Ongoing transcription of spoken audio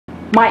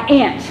My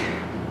aunt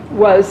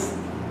was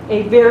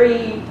a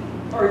very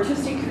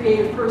artistic,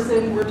 creative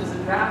person, worked as a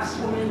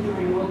draftswoman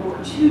during World War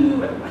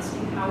II at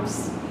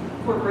Westinghouse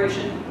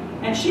Corporation,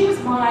 and she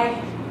was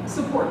my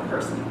support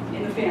person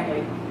in the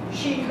family.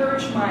 She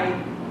encouraged my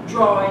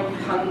drawing,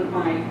 hung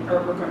my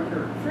artwork on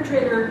her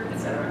refrigerator,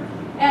 etc.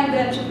 And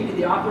then took me to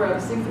the opera, the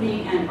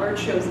symphony, and art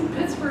shows in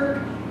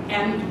Pittsburgh,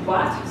 and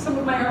bought some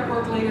of my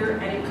artwork later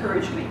and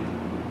encouraged me.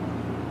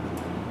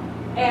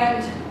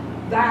 And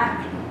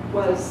that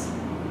was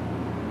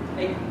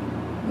a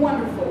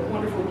wonderful,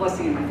 wonderful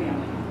blessing in my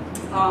family.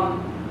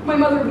 My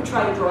mother would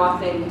try to draw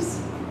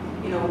things,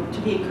 you know,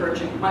 to be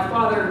encouraging. My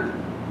father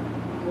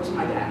was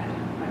my dad.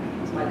 I mean, he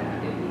was my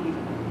dad.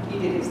 He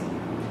did his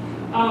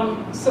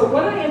thing. So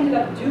what I ended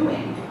up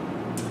doing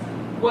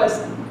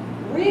was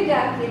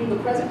readapting the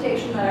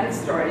presentation that I had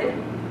started,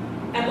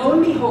 and lo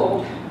and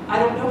behold, I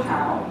don't know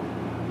how,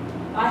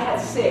 I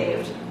had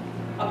saved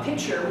a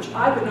picture, which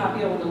I would not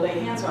be able to lay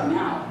hands on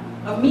now,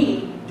 of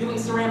me doing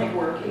ceramic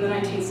work in the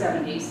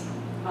 1970s.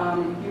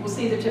 You will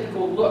see the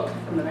typical look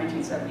from the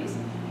 1970s.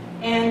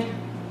 And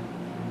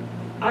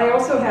I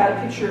also had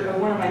a picture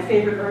of one of my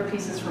favorite art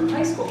pieces from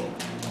high school.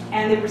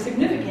 And they were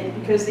significant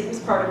because it was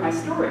part of my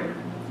story.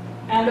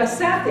 And I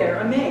sat there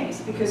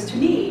amazed, because to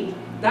me,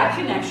 that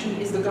connection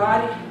is the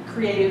God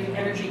creative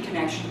energy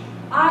connection.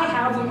 I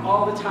have them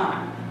all the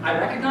time. I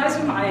recognize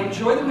them, I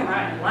enjoy them, and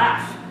I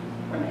laugh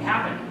when they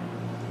happen.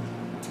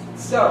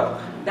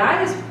 So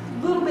that is a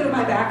little bit of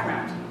my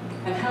background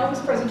and how this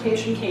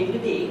presentation came to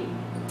be.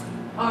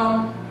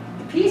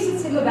 The piece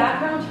that's in the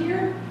background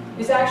here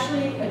is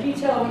actually a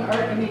detail of an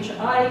art image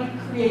I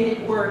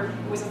created, where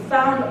it was a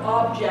found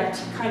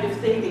object kind of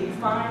thing that you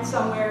find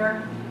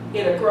somewhere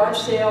in a garage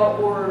sale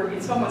or in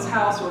someone's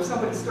house, or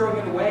somebody's throwing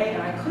it away,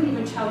 and I couldn't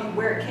even tell you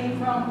where it came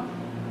from,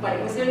 but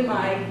it was in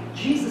my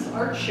Jesus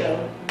art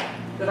show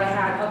that I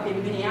had up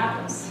in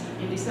Minneapolis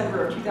in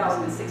December of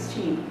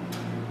 2016.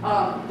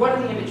 One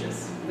of the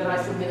images that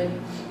I submitted,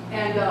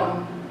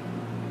 and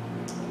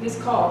is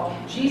called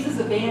Jesus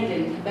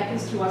Abandoned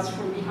Beckons to Us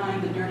from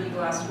Behind the Dirty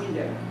Glass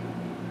Window.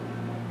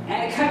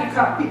 And it kind of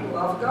caught people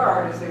off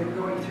guard as they were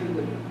going through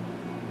the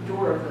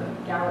door of the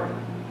gallery.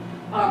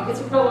 It's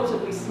a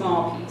relatively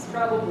small piece,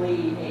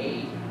 probably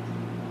a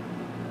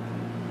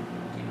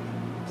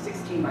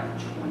 16 by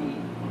 20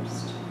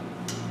 most.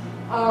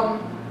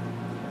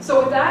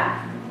 So with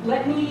that,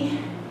 let me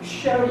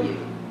show you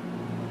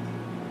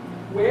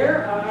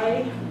where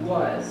I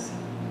was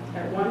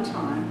at one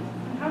time.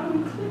 And how do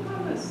we click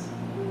on this?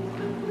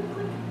 Click, click,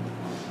 click.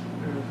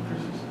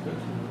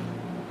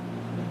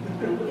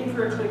 I'm looking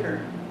for a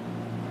clicker.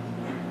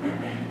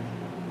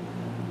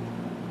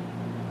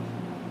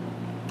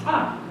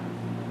 Ah,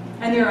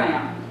 and there I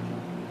am.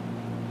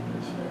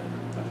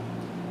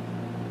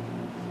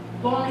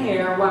 Long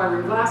hair,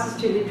 wire glasses,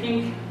 tinted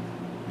pink,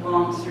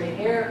 long straight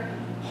hair,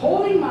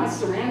 holding my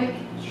ceramic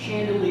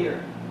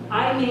chandelier.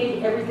 I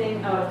made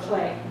everything out of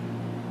clay.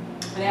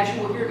 And as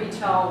you will hear me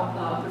tell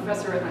a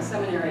professor at my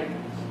seminary,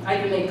 I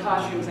even made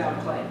costumes out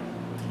of clay.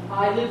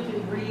 I lived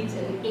in breeds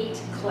and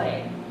ate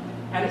clay.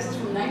 And this is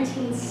from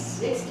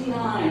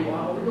 1969,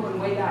 wow, we're going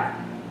way back.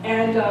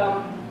 And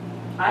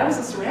I was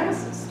a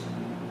ceramicist.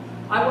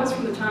 I was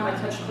from the time I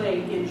touched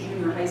clay in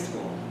junior high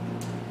school.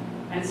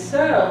 And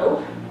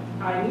so,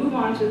 I move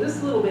on to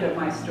this little bit of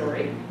my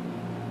story.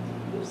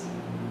 Oops,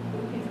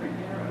 I'm looking for an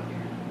arrow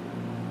here.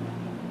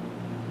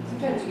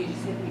 Sometimes you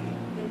just hit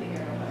the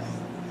arrow by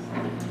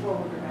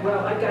forward or back.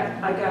 Well,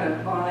 I got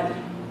an odd,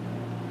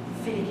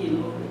 finicky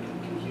little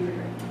computer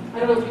here. I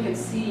don't know if you can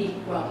see,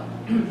 well,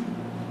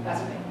 that's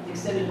okay, the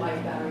extended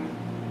life battery.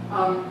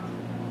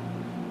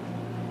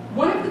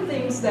 One of the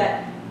things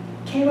that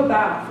came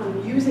about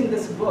from using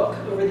this book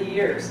over the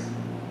years,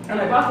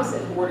 and I bought this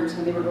at Borders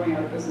when they were going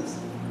out of business,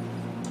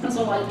 and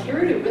so I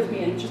carried it with me,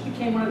 and it just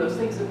became one of those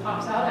things that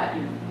pops out at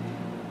you.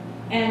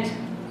 And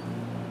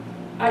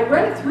I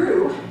read it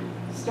through,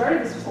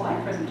 started this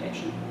slide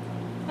presentation,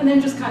 and then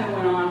just kind of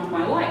went on with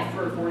my life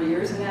for 4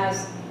 years. And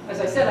as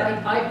I said,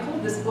 I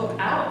pulled this book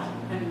out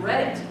and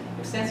read it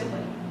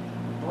extensively,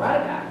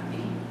 brought it back with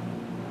me.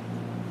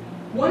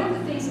 One of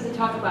the things that they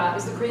talk about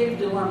is the creative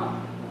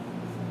dilemma.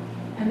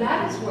 And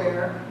that is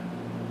where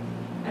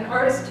an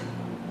artist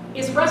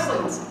is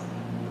wrestling with something.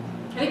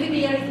 And it can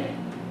be anything.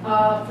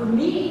 For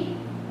me,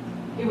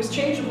 it was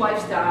change of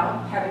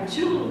lifestyle, having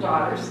 2 little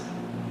daughters,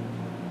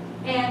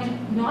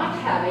 and not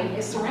having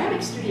a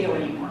ceramic studio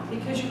anymore,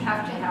 because you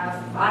have to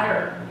have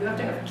fire, you have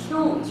to have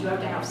kilns, you have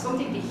to have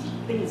something to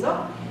heat things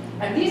up.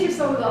 And these are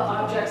some of the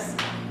objects.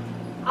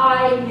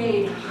 I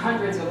made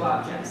hundreds of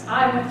objects.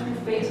 I went through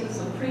phases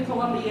of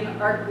pre-Columbian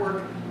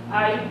artwork.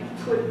 I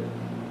put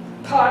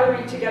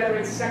pottery together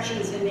in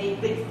sections and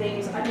made big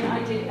things. I mean,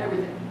 I did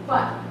everything.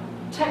 But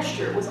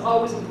texture was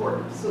always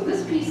important. So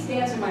this piece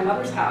stands in my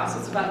mother's house.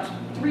 It's about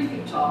 3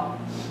 feet tall.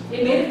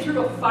 It made it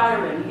through a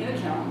fire ring in a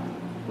kiln,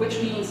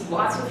 which means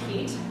lots of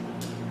heat.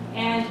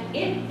 And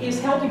it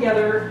is held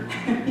together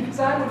because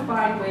I would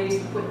find ways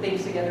to put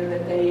things together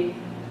that they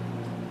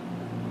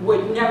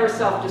would never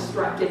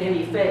self-destruct at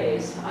any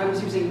phase. I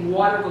was using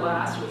water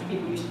glass, which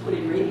people used to put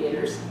in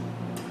radiators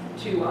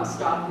to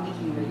stop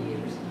leaking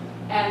radiators.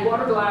 And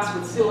water glass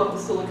would seal up the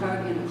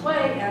silicone in the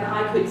clay, and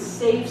I could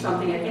save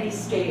something at any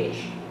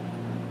stage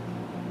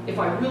if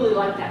I really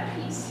liked that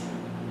piece.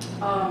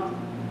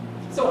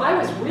 So I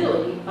was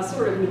really a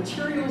sort of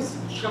materials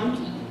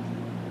junkie.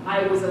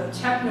 I was a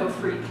techno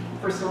freak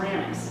for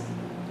ceramics.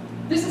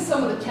 This is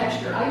some of the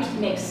texture. I used to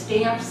make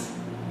stamps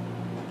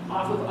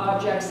off of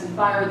objects and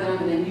fire them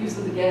and then use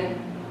them again.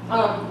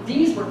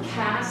 These were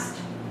cast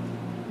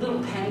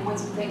little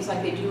penguins and things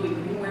like they do in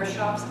greenware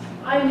shops.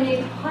 I made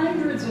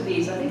hundreds of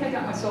these. I think I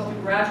got myself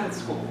through graduate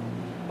school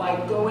by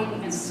going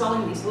and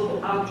selling these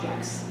little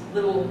objects.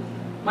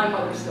 My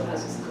mother still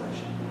has this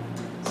collection.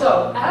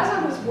 So as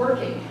I was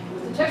working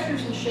with the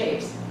textures and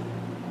shapes,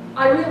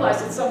 I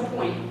realized at some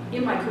point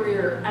in my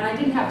career, and I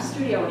didn't have a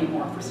studio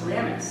anymore for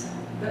ceramics,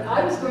 that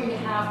I was going to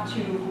have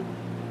to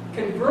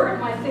convert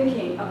my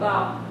thinking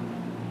about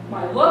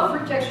my love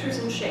for textures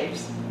and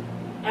shapes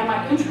and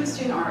my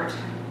interest in art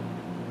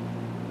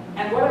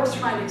and what I was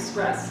trying to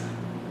express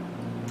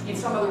in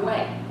some other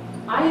way.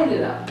 I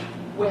ended up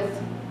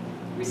with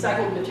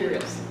recycled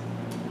materials.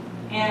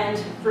 And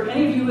for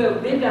any of you who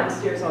have been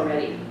downstairs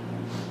already,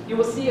 you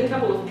will see a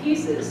couple of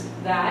pieces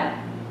that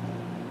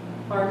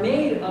are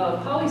made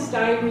of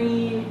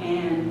polystyrene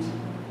and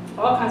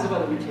all kinds of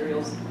other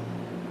materials.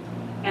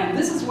 And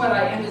this is what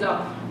I ended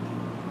up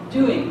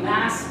doing,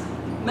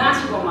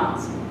 massive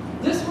amounts.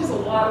 This was a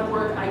lot of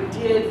work I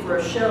did for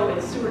a show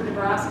in Seward,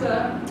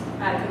 Nebraska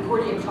at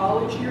Concordia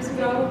College years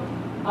ago.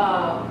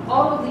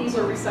 All of these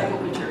are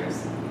recycled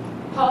materials.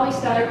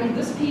 Polystyrene,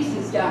 this piece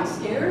is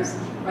downstairs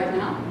right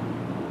now.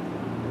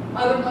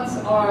 Other ones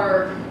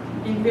are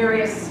in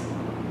various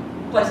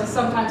places.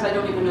 Sometimes I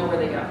don't even know where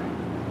they go.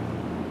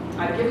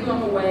 I've given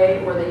them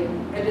away, or they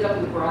ended up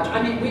in the garage.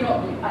 I mean, we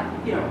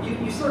don't,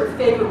 you sort of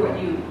favor what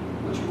you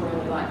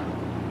really like.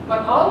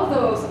 But all of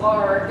those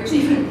are, there's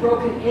even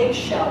broken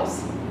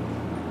eggshells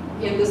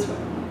in this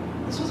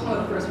one. This was one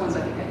of the first ones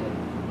I think I did.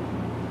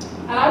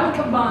 And I would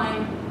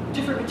combine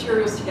different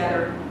materials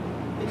together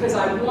because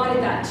I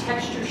wanted that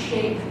texture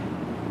shape.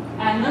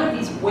 And none of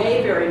these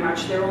weigh very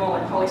much. They're all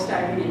like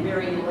polystyrene and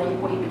very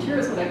lightweight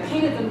materials, but I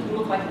painted them to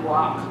look like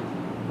rock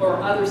or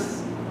other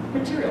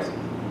materials.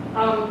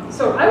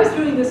 So I was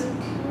doing this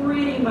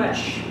pretty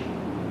much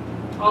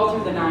all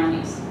through the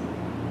 90s.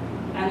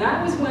 And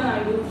that was when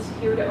I moved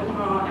here to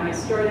Omaha and I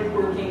started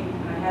working,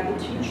 and I had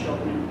the 2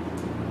 children.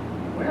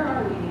 Where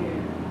are we here?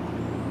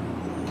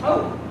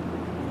 Oh,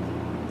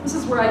 this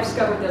is where I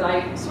discovered that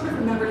I sort of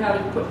remembered how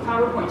to put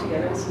PowerPoint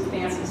together with some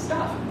fancy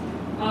stuff.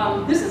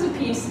 This is a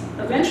piece,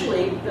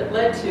 eventually, that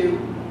led to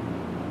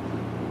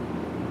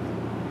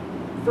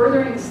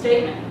furthering the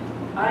statement.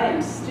 I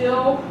am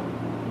still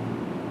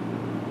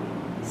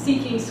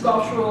seeking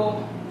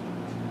sculptural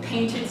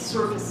painted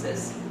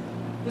surfaces.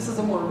 This is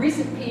a more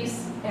recent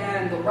piece,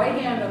 and the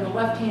right hand and the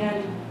left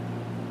hand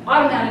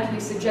automatically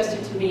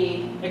suggested to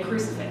me a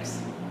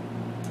crucifix.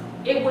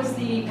 It was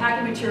the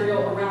packing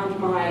material around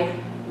my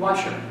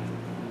washer.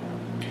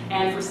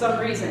 And for some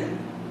reason,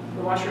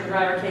 the washer and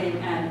dryer came,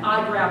 and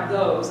I grabbed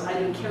those. I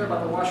didn't care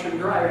about the washer and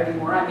dryer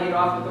anymore. I made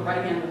off with the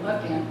right hand and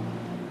left hand.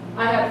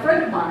 I had a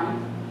friend of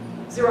mine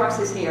Xerox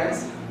his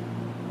hands,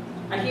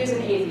 and he is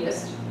an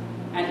atheist,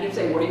 and he'd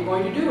say, "What are you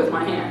going to do with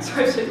my hands?"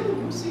 So I said, "Oh,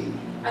 we'll see."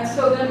 And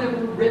so then there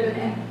were ribbon,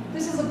 and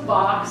this is a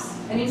box,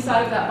 and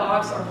inside of that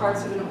box are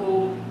parts of an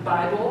old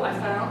Bible I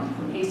found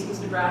from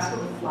Hastings, Nebraska,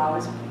 with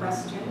flowers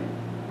pressed in it.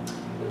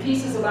 The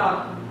piece is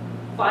about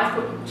 5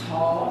 foot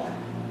tall,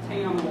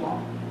 hanging on the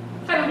wall,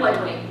 kind of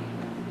lightweight.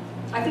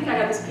 I think I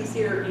had this piece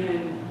here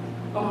in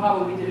Omaha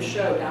when we did a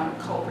show down at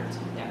Culvert,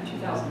 yeah,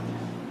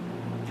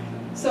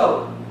 2010.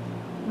 So,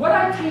 what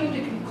I came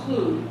to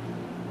conclude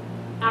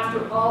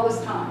after all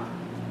this time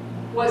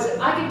was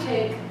that I could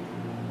take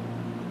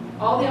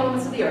all the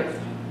elements of the earth,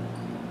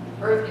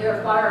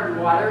 air, fire,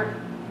 and water,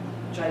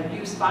 which I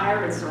use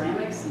fire and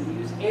ceramics, and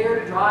use air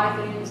to dry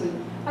things,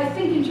 and I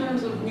think in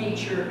terms of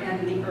nature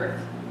and the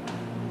earth.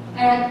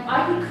 And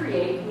I could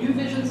create new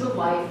visions of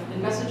life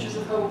and messages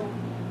of hope,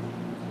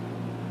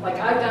 like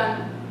I've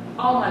done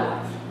all my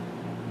life.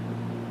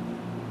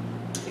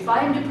 If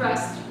I am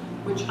depressed,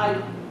 which I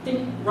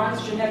think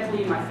runs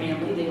genetically in my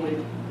family, they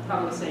would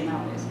probably say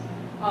nowadays,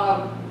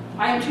 I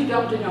am too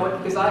dumb to know it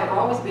because I have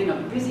always been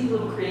a busy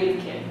little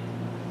creative kid.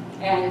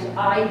 And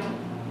I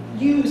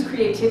use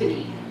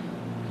creativity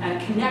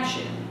and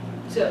connection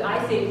to, I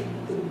think,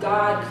 the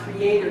God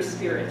creator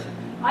spirit.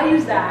 I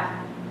use that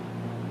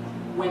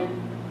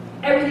when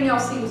everything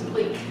else seems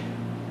bleak.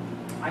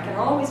 I can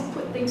always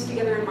put things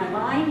together in my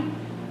mind,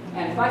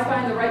 and if I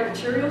find the right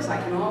materials, I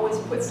can always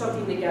put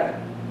something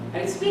together.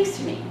 And it speaks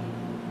to me.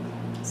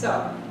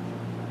 So,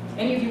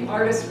 any of you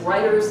artists,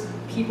 writers,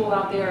 people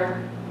out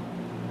there,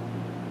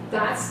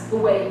 that's the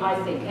way I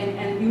think.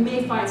 And you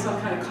may find some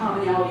kind of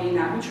commonality in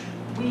that, which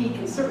we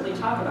can certainly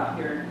talk about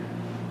here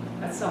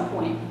at some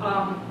point.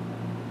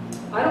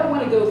 I don't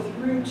want to go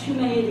through too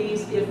many of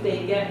these if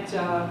they get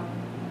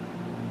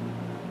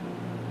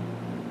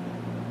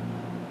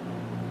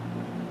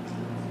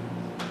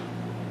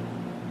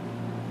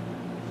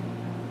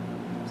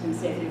was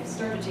going to say, they've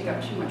started to take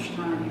up too much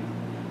time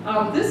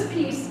here. This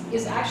piece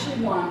is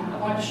actually one I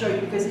wanted to show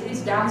you because it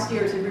is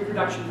downstairs in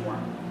reproduction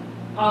form.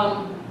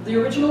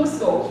 The original was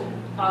sold.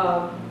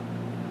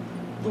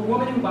 The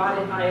woman who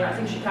bought it, I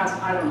think she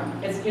passed, I don't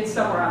know, it's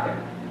somewhere out there.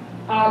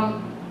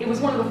 It was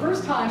one of the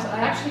first times I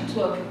actually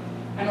took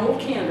an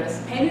old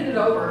canvas, painted it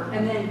over,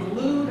 and then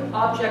glued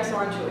objects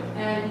onto it.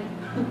 And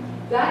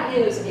that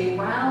is a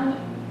round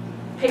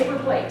paper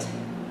plate,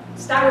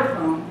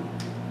 styrofoam,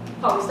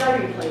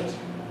 polystyrene plate,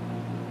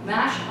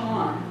 mashed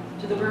on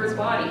to the bird's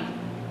body.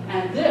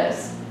 And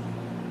this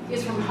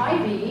is from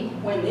Hy-Vee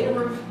when they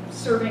were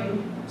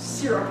serving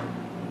syrup.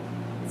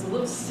 It's a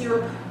little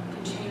syrup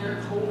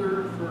container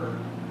holder for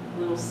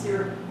little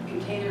syrup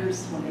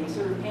containers when they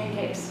serve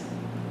pancakes.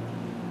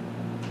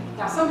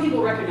 Now, some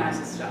people recognize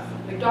this stuff.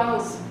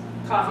 McDonald's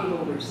coffee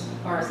holders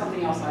are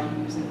something else I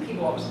use, and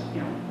people always,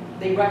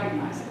 they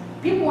recognize it.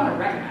 People want to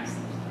recognize it.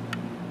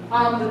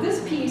 But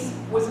this piece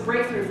was a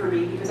breakthrough for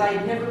me because I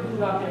had never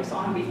glued objects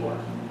on before.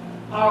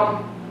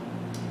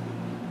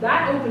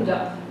 That opened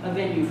up a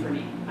venue for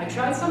me. I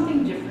tried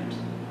something different.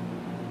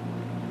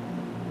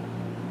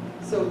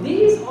 So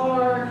these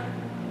are,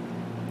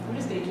 I'm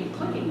just going to keep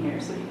clicking here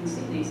so you can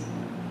see these.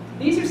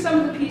 These are some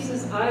of the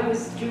pieces I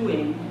was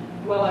doing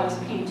while I was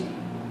painting.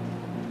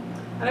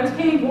 And I was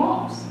painting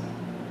walls.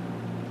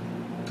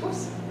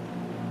 Oops.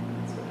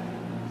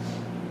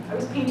 I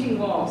was painting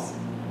walls.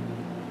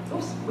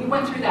 Oops, we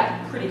went through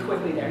that pretty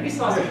quickly there. You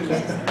saw some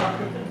pieces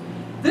there.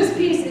 This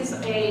piece is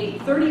a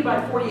 30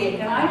 by 48,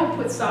 and I don't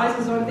put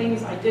sizes on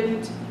things. I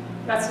didn't.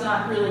 That's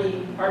not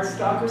really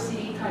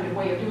aristocracy kind of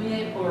way of doing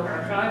it, or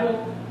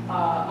archival.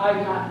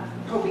 I'm not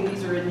hoping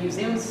these are in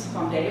museums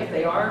someday. If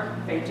they are,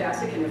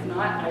 fantastic, and if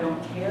not, I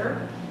don't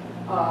care.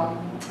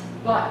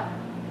 But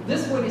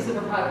this one is in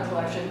a private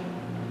collection.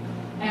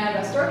 And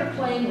I started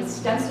playing with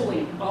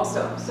stenciling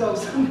also. So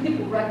some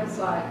people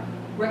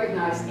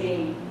recognize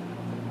a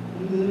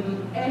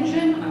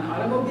engine, an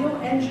automobile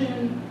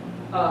engine,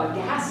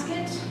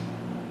 gasket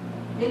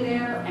in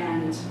there,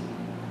 and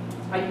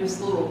I use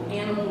little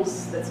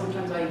animals that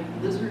sometimes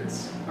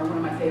lizards are one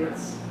of my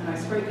favorites, and I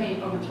spray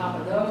paint over top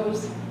of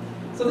those.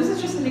 So this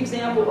is just an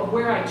example of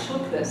where I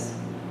took this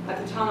at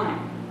the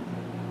time.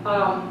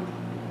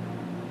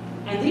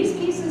 And these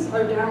pieces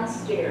are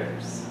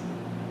downstairs.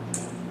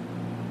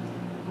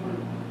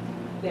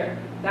 There,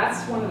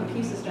 that's one of the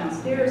pieces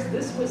downstairs.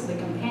 This was the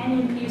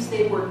companion piece.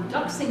 They were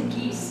ducks and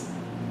geese.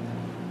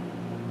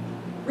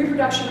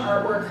 Reproduction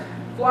artwork,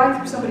 flying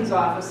through somebody's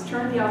office,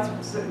 turned the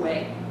opposite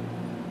way,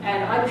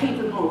 and I paint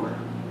them over.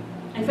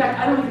 In fact,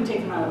 I don't even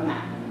take them out of the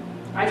map.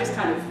 I just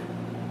kind of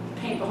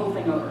paint the whole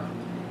thing over.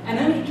 And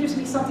then it gives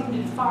me something to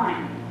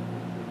define,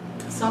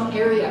 some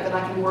area that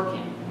I can work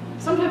in.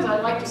 Sometimes I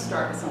like to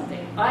start with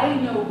something. I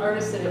know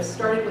artists that have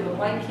started with a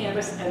blank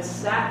canvas and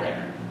sat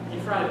there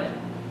in front of it.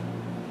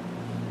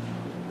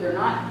 They're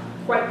not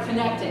quite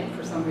connecting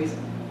for some reason.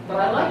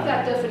 But I like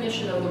that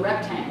definition of the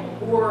rectangle,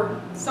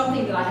 or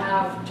something that I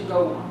have to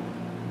go on.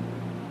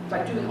 It's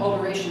like doing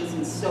alterations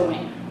in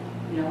sewing.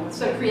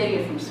 Instead of creating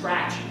it from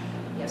scratch,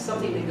 you have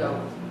something to go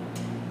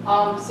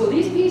with. So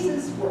these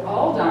pieces were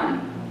all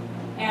done,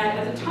 and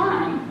at the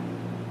time,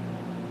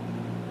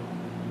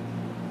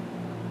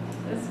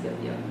 let's get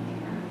the other one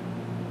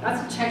here.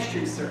 That's a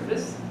textured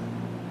surface.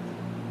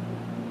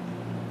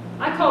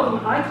 I call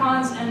them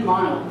icons and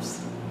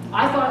monoliths.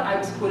 I thought I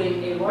was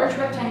putting a large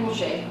rectangle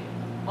shape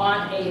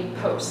on a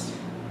post.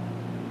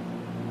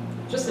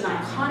 Just an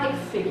iconic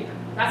figure.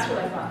 That's what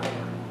I thought they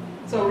were.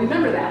 So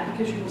remember that,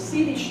 because you will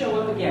see these show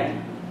up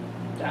again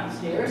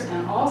downstairs,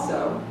 and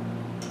also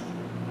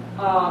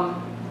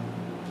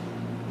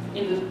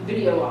in the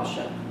video I'll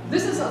show.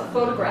 This is a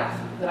photograph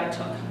that I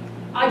took.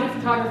 I do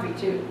photography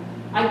too.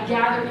 I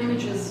gather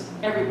images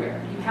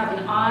everywhere. You have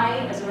an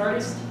eye as an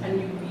artist,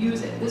 and you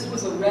use it. This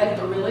was a red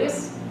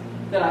Aurelius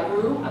that I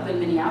grew up in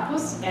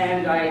Minneapolis,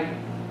 and I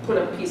put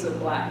a piece of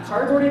black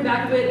cardboard in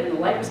back of it, and the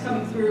light was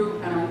coming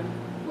through, and I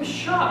was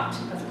shocked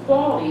at the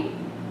quality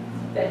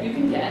that you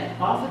can get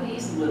off of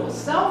these little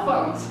cell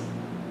phones.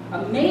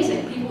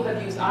 Amazing. People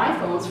have used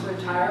iPhones for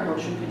entire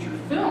motion picture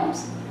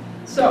films.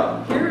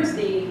 So here is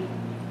the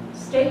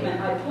statement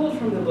I pulled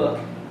from the book.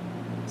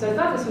 So I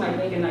thought this might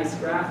make a nice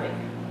graphic.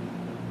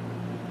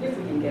 If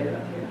we can get it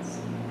up here. Let's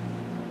see.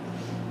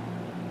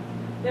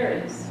 There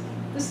it is.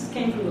 This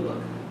came from the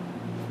book.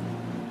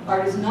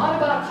 Art is not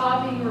about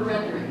copying or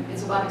rendering.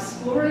 It's about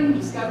exploring,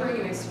 discovering,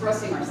 and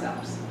expressing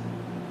ourselves.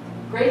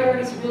 Great art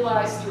is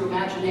realized through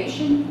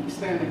imagination,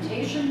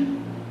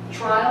 experimentation,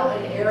 trial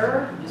and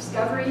error,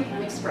 discovery,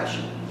 and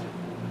expression.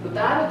 The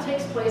battle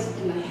takes place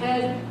in the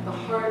head, the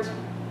heart,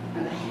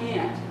 and the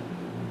hand,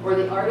 or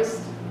the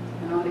artist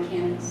and on the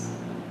canvas.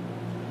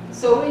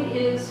 So it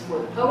is for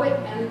the poet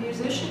and the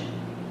musician.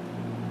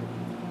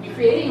 In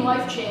creating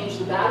life change,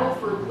 the battle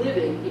for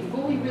living a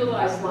fully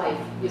realized life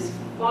is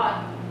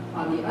fought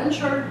on the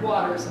uncharted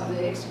waters of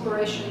the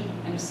exploration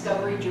and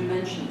discovery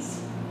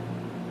dimensions.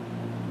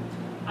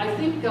 I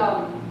think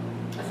I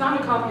found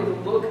a copy of the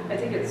book. I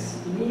think it's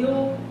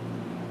Neil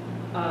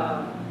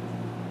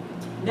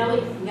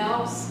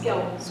Nell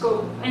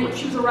Scoville. Anyway,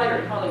 she was a writer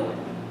in Hollywood,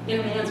 in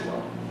a man's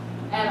world.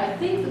 And I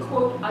think the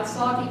quote I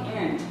saw at the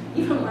end,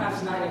 even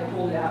last night I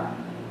pulled it out,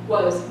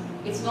 was,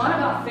 "It's not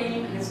about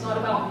fame and it's not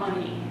about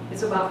money.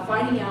 It's about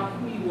finding out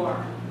who you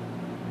are."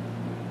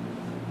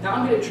 Now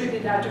I'm going to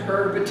attribute that to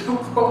her, but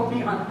don't quote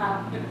me on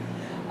that.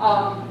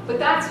 But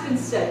that's been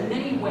said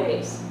many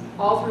ways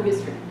all through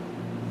history.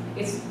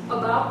 It's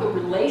about the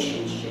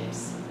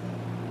relationships.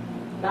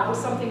 That was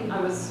something I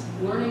was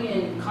learning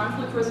in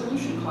conflict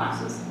resolution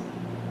classes.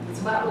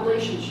 It's about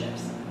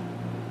relationships.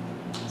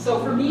 So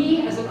for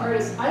me as an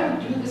artist, I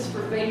don't do this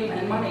for fame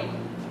and money.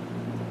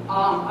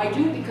 I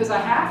do it because I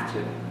have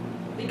to,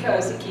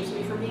 because it keeps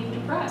me from being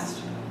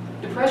depressed.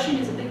 Depression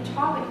is a big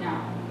topic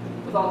now,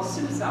 with all the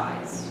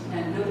suicides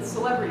and noted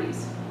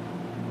celebrities.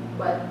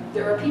 But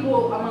there are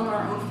people among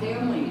our own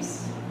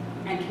families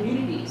and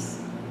communities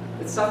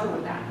that suffer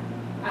with that.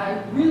 And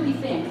I really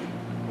think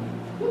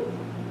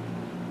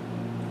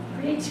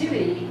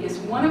creativity is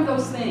one of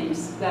those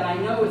things that I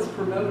know is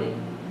promoted.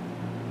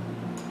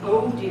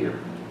 Oh dear,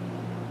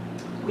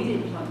 we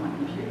didn't plug my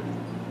computer.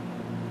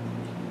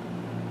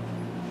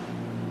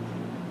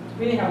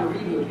 We didn't have a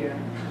reboot here.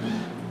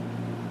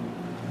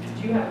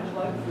 Do you have a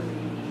plug for the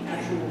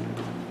actual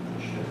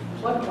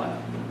plug?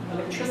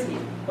 Electricity.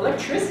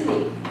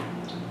 Electricity!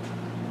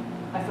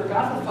 I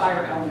forgot the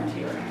fire element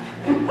here.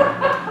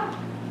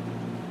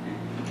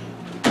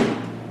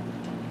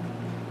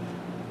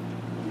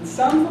 In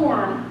some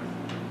form,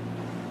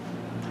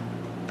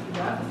 we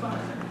got the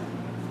fire.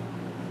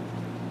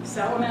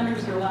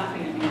 Salamanders are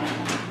laughing at me right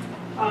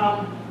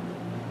now.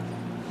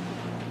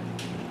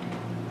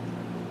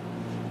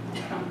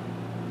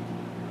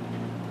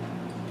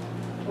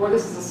 Or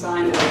this is a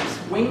sign that I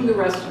just wing the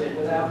rest of it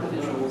without the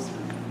visuals.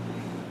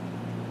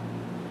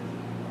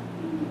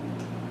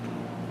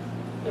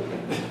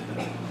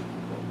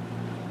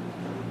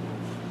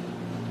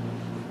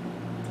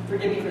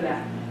 Forgive me for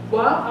that.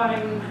 While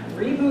I'm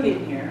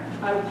rebooting here,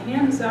 I will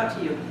hand this out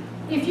to you.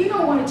 If you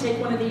don't want to take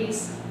one of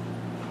these,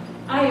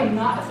 I am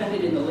not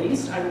offended in the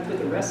least. I will put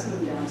the rest of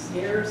them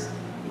downstairs.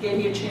 It gave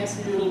me a chance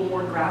to do a little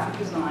more graphic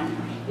design.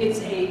 It's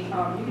a, you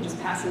can just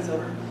pass this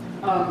over.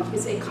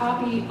 It's a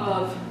copy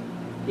of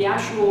the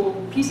actual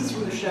pieces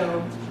from the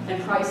show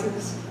and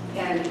prices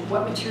and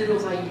what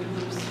materials I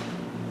use.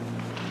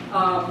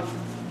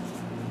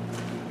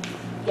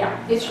 Yeah,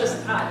 it's just,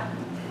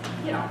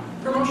 you know,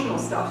 promotional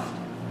stuff.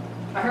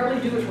 I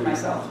hardly do it for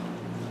myself.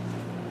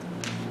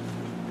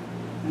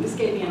 And this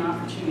gave me an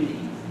opportunity.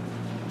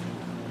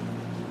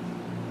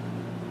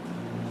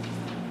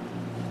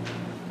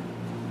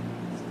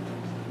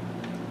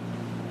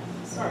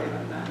 Sorry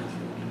about that.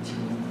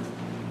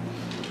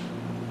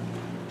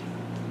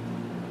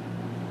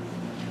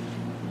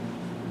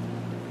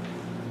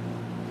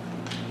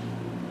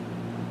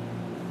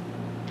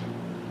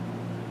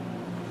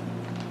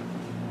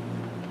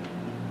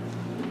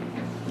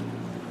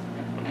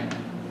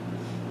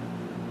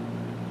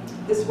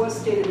 This was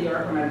state of the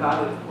art when I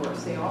bought it, of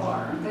course. They all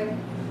are, aren't they?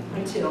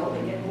 Until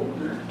they get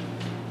older.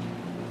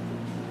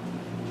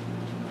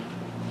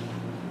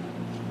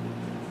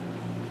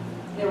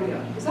 There we go.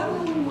 Is that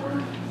where we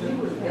were? We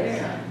were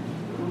there.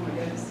 Oh my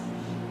goodness.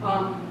 I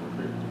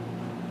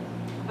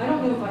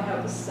don't know if I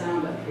have the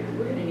sound up here.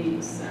 We're going to need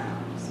the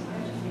sound. So I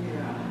have to figure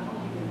out how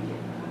I'm going to get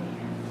out of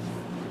here.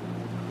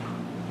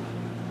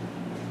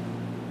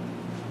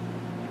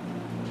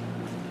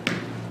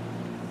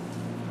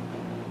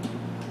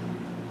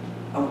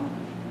 Oh,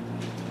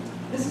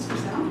 this is for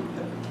sound?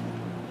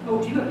 Oh,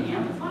 do you have an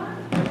amplifier?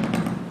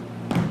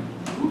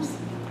 Oops.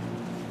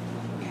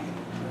 Okay.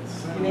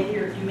 You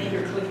may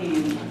hear clicking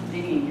and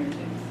dinging here too.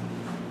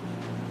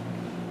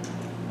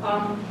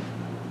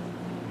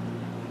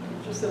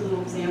 Just a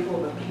little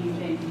example of a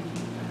painting,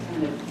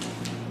 kind of.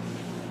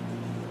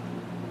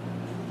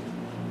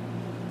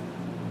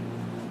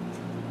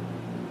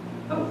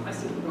 Oh, I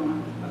see what we're going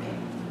on. Okay.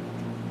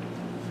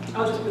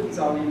 I'll just put these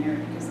all in here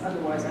because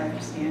otherwise I have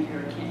to stand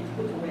here. I can't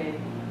look away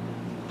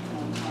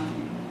while I'm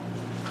talking.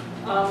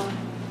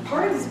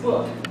 Part of this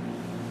book,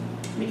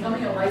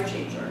 Becoming a Life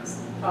Change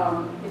Artist,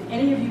 if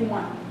any of you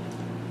want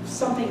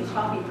something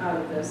copied out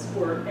of this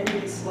or any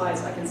of these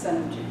slides, I can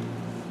send them to you.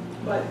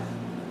 But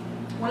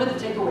one of the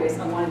takeaways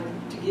I wanted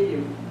to give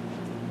you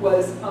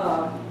was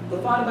the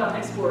thought about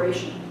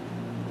exploration.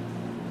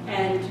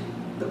 And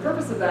the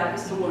purpose of that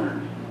is to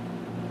learn.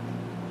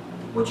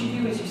 What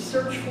you do is you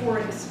search for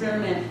and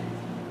experiment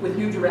with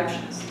new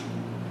directions.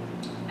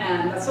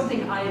 And that's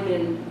something I've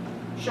been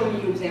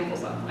showing you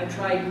examples of. I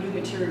tried new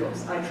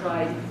materials. I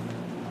tried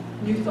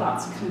new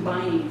thoughts,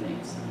 combining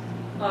things.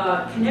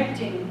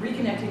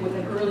 Reconnecting with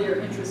an earlier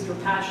interest or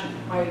passion.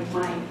 My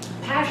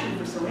passion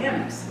for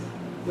ceramics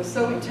was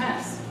so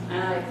intense,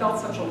 and I felt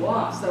such a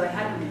loss that I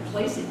had to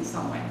replace it in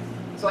some way.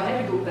 So I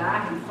had to go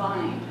back and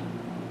find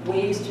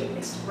ways to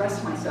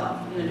express myself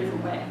in a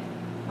different way.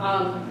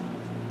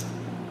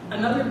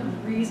 Another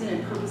reason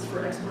and purpose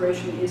for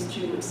exploration is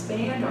to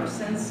expand our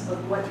sense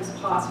of what is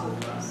possible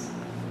for us.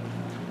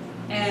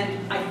 And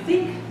I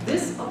think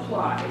this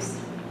applies,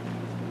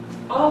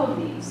 all of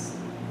these,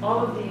 all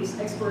of these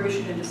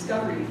exploration and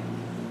discovery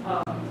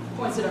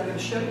points that I'm going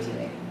to show you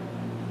today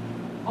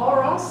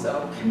are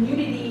also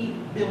community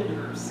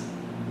builders.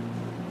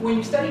 When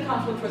you study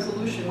conflict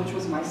resolution, which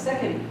was my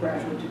second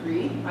graduate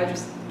degree, I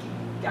just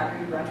got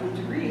 3 graduate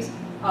degrees.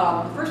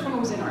 The first one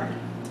was in art,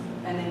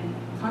 and then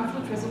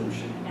conflict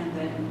resolution, and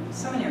then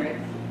seminary.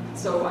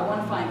 So I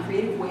want to find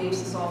creative ways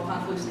to solve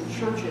conflicts in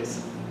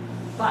churches.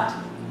 But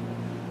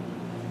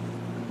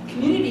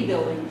community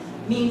building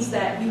means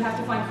that you have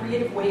to find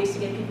creative ways to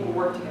get people to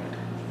work together.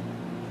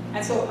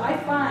 And so I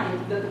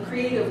find that the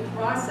creative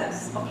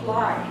process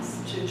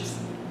applies to just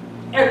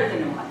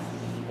everything in life.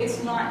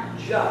 It's not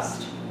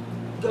just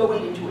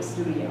going into a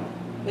studio.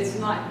 It's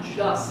not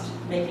just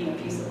making a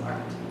piece of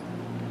art.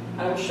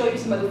 I will show you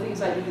some other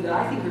things I do that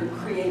I think are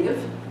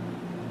creative,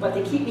 but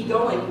they keep me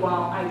going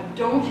while I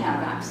don't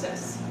have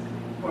access,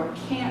 or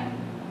can't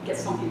get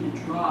something to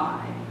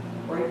dry,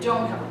 or I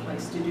don't have a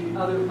place to do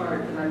other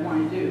art that I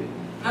want to do.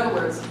 In other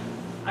words,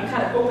 I'm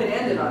kind of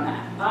open-ended on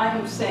that.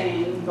 I'm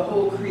saying the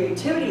whole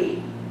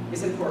creativity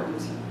is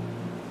important,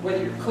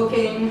 whether you're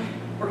cooking,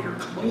 or you're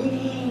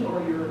cleaning,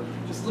 or you're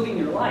just living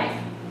your life.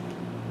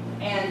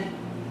 And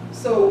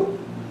so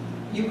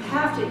you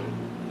have to,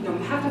 you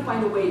have to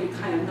find a way to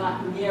kind of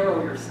not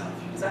narrow yourself.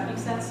 Does that make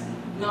sense?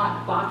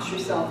 Not box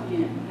yourself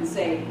in and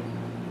say,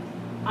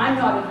 I'm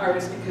not an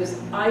artist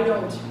because I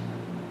don't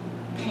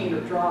paint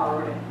or draw or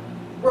whatever.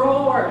 We're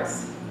all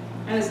artists.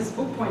 And as this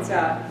book points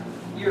out,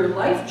 you're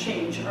life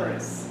change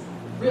artists,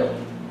 really.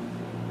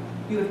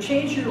 You have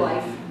changed your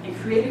life and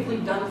creatively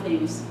done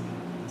things,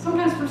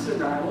 sometimes for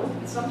survival,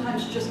 and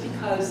sometimes just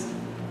because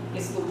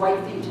it's the right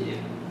thing to do.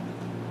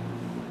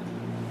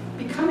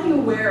 Becoming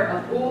aware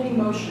of old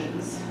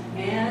emotions,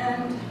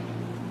 and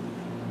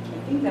I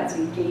think that's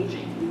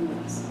engaging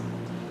in this.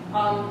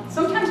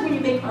 Sometimes when you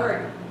make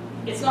art,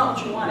 it's not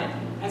what you wanted,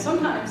 and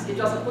sometimes it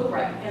doesn't look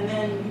right, and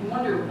then you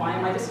wonder, why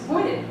am I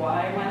disappointed?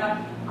 Why am I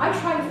not? I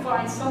try to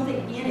find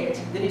something in it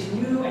that is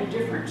new and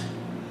different.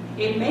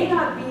 It may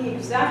not be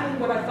exactly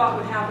what I thought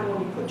would happen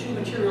when you put 2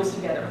 materials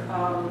together.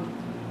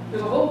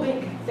 There's a whole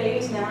big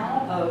phase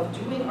now of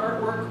doing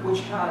artwork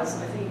which has,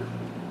 I think,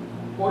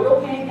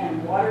 oil paint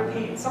and water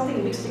paint,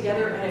 something mixed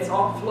together, and it's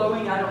all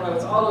flowing. I don't know,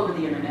 it's all over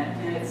the internet,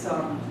 and it's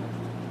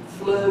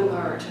flow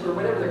art, or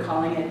whatever they're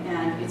calling it,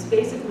 and it's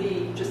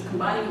basically just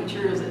combining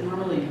materials that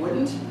normally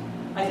wouldn't.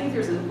 I think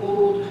there's an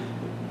old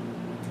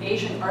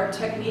Asian art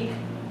technique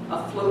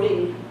of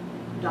floating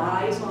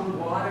dyes on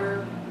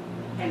water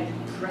and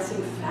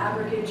pressing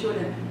fabric into it,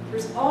 and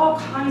there's all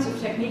kinds of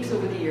techniques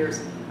over the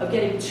years of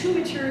getting 2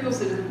 materials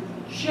that are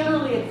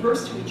generally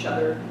adverse to each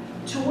other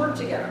to work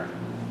together,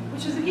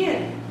 which is,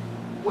 again,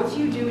 what do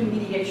you do in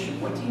mediation?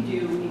 What do you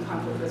do in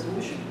conflict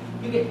resolution?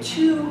 You get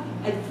 2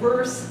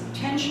 adverse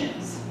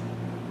tensions,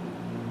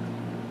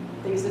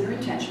 things that are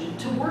in tension,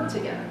 to work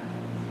together.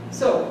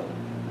 So,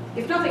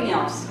 if nothing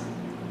else,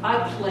 I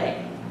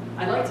play.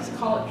 I like to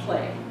call it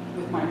play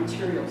with my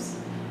materials.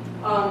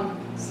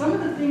 Some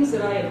of the things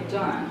that I have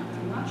done,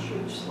 I'm not sure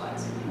which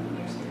slides are coming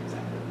next here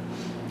exactly.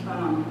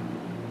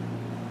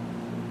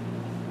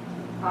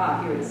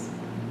 Here it is.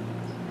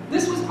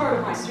 This was part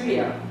of my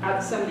studio at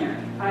the seminary.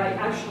 I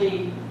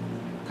actually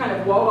kind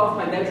of walled off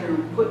my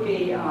bedroom, put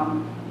a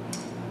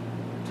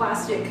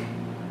plastic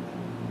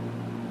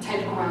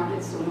tent around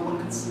it so no one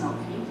could smell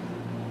paint.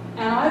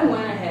 And I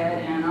went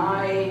ahead and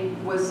I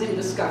was in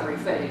discovery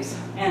phase.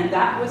 And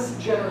that was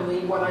generally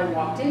what I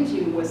walked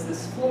into, was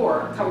this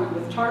floor covered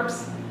with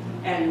tarps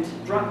and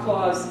drop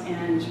cloths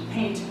and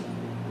paint.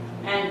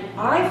 And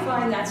I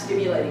find that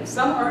stimulating.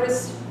 Some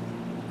artists,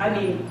 I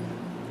mean,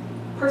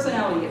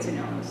 personality gets in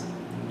your nose.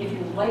 If you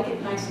like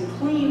it nice and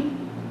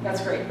clean,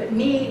 that's great. But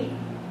me,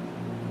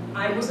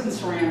 I was in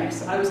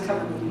ceramics. I was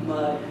covered with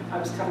mud. I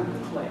was covered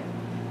with clay.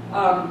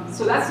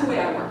 So that's the way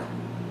I work.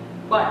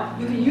 But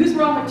you can use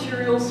raw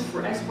materials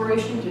for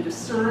exploration to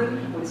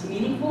discern what's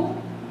meaningful,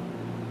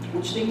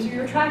 which things are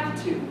you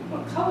attracted to,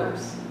 what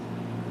colors.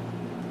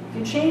 You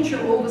can change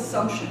your old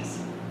assumptions.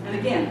 And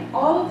again,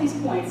 all of these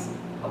points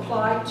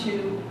apply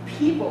to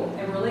people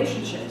and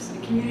relationships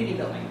and community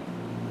building.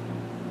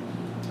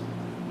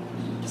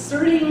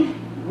 Discerning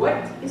what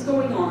is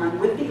going on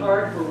with the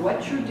art or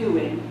what you're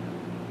doing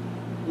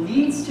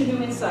leads to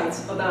new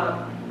insights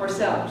about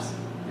ourselves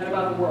and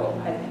about the world,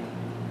 I think.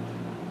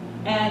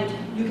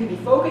 And you can be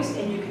focused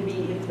and you can be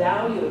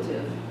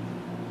evaluative,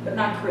 but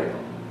not critical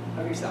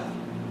of yourself.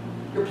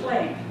 You're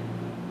playing.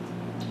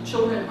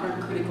 Children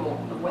aren't critical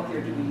of what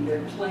they're doing.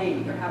 They're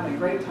playing, they're having a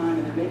great time,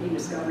 and they're making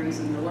discoveries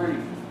and they're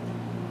learning.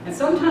 And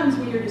sometimes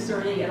when you're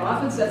discerning, it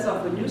often sets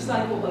off a new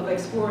cycle of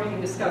exploring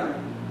and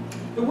discovering.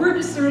 The word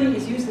discerning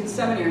is used in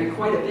seminary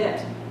quite a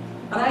bit,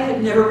 and I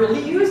had never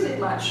really used it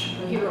much.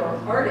 And here are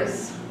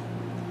artists,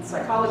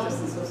 psychologists,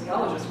 and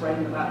sociologists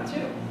writing about it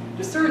too.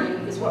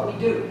 Discerning is what we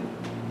do.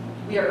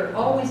 We are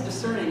always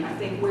discerning, I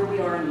think, where we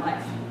are in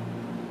life.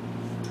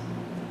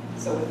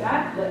 So with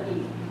that, let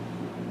me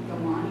go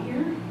on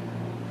here.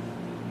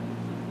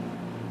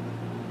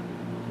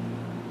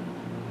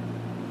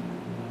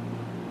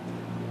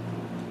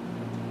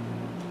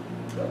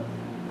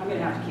 I'm going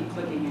to have to keep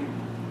clicking here.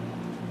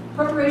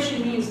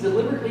 Preparation means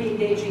deliberately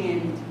engaging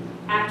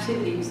in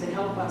activities that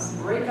help us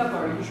break up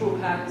our usual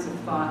patterns of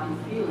thought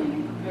and feeling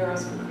and prepare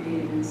us for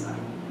creative insight.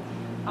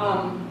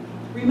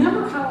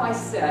 Remember how I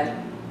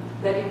said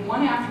that in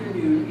one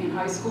afternoon in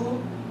high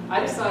school, I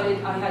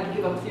decided I had to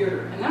give up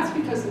theater. And that's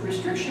because the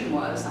restriction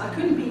was I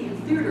couldn't be in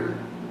theater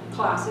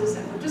classes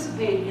and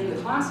participate in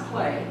the class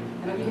play,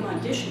 and even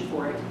audition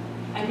for it,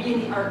 and be in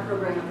the art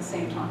program at the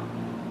same time.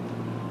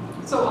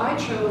 So I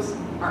chose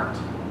art.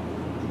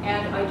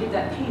 And I did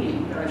that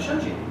painting that I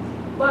showed you.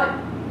 But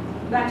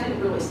that didn't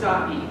really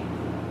stop me.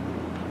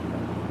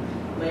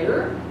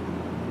 Later,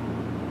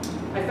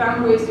 I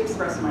found ways to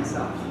express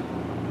myself,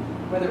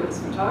 whether it was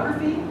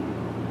photography,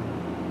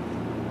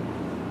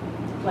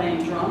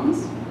 playing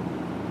drums,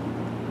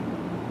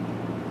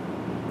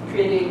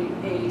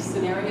 creating a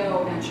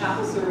scenario and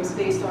chapel service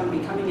based on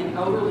becoming an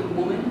elderly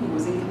woman who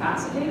was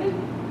incapacitated,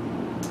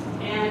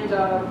 and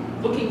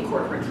looking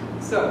corporate.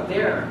 So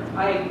there,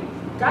 I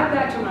got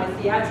back to my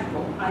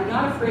theatrical. I'm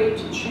not afraid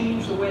to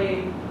change the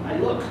way I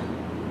look.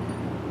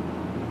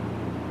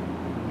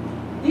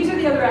 These are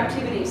the other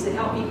activities that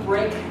help me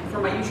break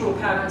from my usual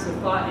patterns of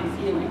thought and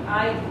feeling.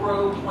 I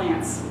grow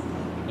plants.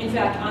 In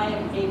fact, I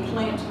am a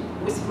plant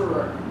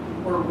whisperer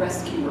or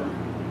rescuer.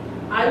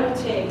 I will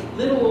take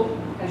little,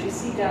 as you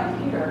see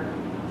down here,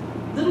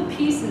 little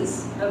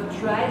pieces of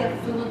dried up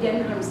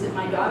philodendrons that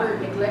my daughter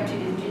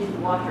neglected and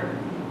didn't water,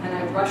 and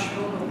I rush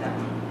home with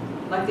them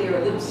like they are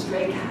little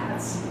stray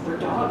cats or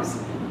dogs,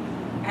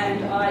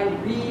 and I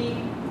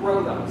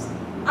regrow those.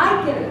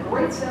 I get a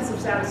great sense of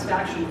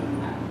satisfaction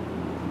from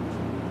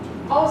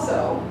that.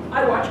 Also,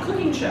 I watch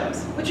cooking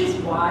shows, which is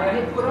why I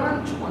had put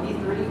on 20,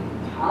 30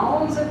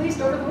 pounds at least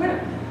over the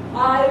winter.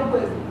 I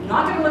was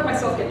not going to let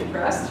myself get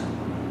depressed.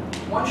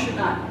 One should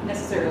not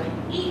necessarily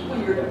eat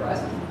when you're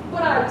depressed,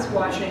 but I was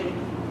watching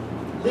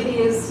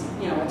Lydia's,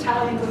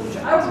 Italian cooking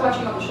show. I was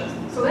watching all the shows.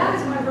 So that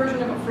is my version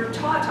of a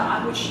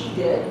frittata, which she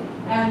did,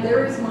 and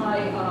there is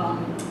my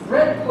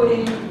bread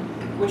pudding,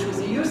 which was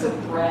the use of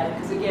bread,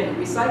 because again,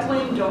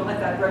 recycling, don't let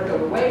that bread go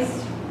to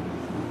waste.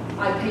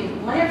 I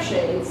paint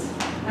lampshades,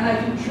 and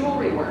I do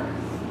jewelry work.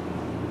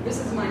 This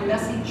is my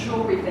messy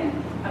jewelry thing,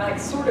 and I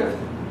sort of,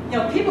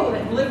 people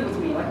that live with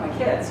me, like my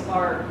kids,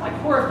 are like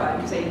horrified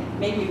because they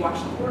made me watch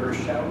the Hoarders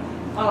show.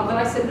 But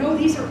I said, no,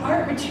 these are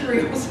art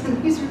materials,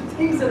 and these are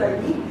things that I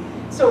need.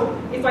 So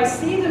if I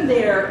see them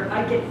there,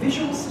 I get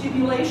visual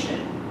stimulation.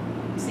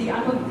 You see,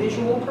 I'm a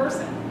visual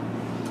person.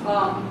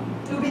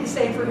 It would be the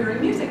same for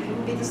hearing music. It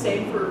would be the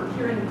same for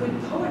hearing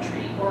good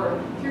poetry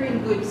or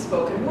hearing good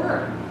spoken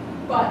word.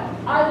 But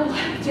I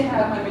like to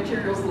have my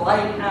materials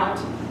light out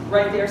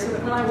right there so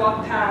that when I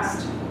walk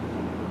past,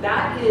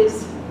 that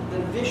is the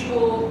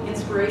visual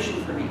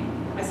inspiration for me.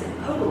 I said,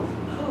 oh,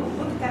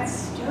 look at that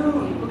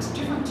stone. It looks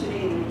different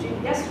today than it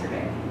did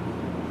yesterday.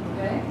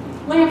 Okay?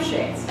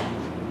 Lampshades.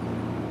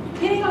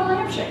 Painting on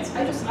lampshades.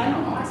 I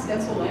don't know, I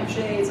stencil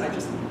lampshades,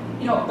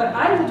 but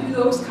I will do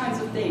those kinds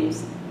of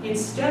things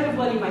instead of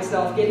letting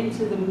myself get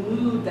into the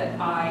mood that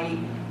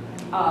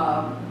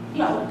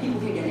people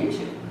can get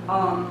into.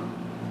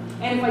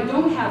 And if I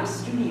don't have a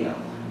studio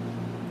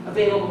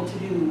available to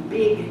do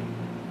big,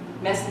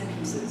 messy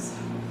pieces,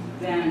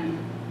 then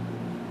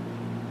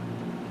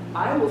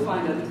I will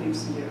find other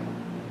things to do.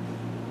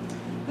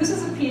 This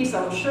is a piece,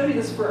 I will show you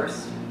this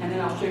first, and then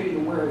I'll show you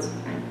the words.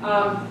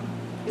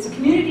 It's a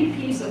community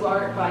piece of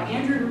art by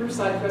Andrew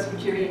Riverside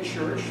Presbyterian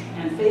Church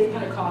and Faith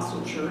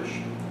Pentecostal Church,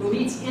 who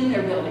meets in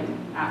their building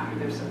after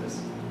their service.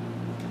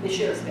 They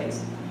share a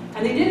space.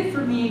 And they did it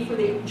for me for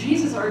the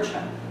Jesus Art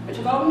Show. I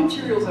took all the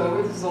materials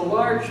over. This is a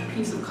large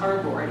piece of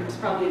cardboard. It was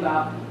probably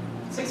about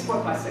 6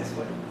 foot by 6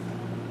 foot.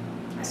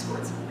 I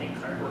scored some big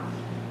cardboard.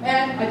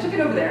 And I took it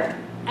over there,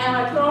 and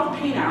I put all the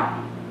paint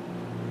out.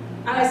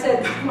 And I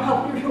said,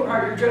 well, here you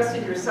are, you're dressed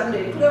in your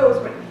Sunday clothes,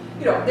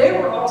 but they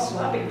were all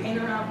slapping paint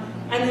around.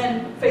 And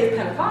then Faith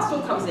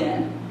Pentecostal comes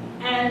in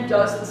and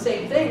does the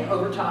same thing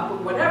over top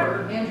of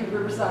whatever Andrew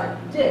Riverside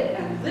did.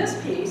 And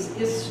this piece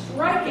is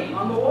striking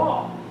on the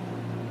wall.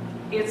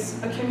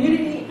 It's a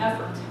community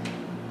effort.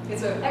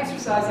 It's an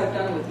exercise I've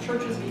done with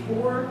churches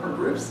before, or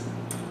groups.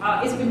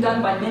 It's been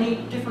done by many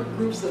different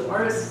groups of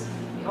artists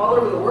all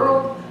over the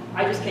world.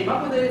 I just came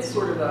up with it. It's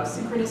sort of a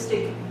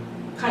synchronistic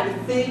kind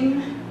of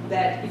thing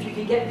that if you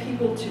can get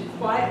people to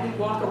quietly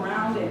walk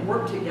around and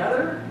work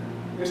together,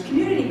 there's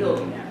community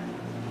building there.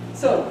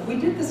 So we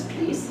did this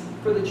piece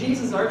for the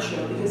Jesus Art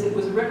Show because it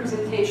was a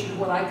representation of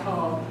what I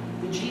call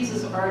the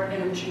Jesus art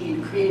energy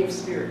and creative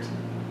spirit,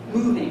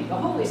 moving, the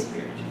Holy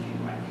Spirit, if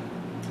you like.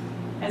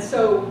 And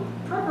so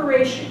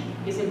preparation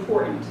is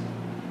important.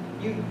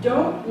 You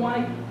don't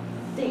want to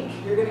think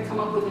you're going to come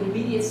up with an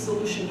immediate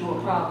solution to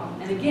a problem.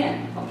 And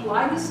again,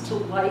 apply this to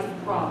life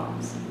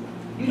problems.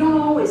 You don't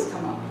always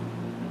come up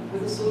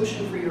with a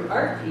solution for your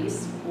art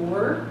piece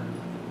or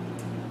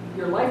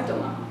your life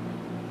dilemma.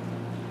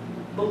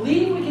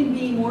 Believe we can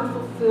be more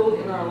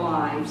fulfilled in our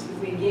lives if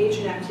we engage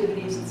in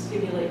activities that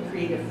stimulate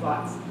creative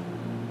thoughts.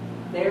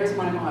 There's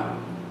my motto.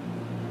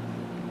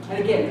 And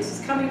again, this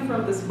is coming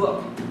from this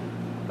book,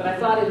 but I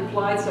thought it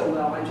applied so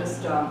well, I just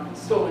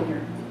stole it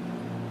here.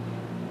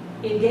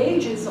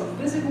 Engage in some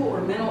physical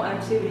or mental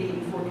activity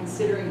before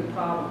considering the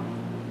problem.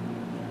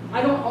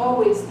 I don't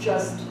always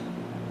just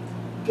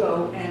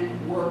go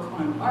and work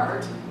on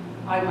art.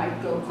 I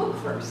might go cook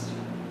first.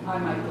 I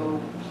might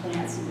go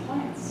plant some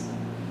plants.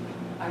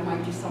 I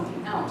might do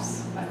something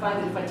else. I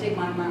find that if I take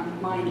my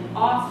mind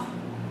off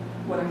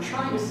what I'm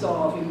trying to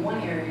solve in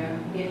one area,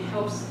 it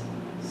helps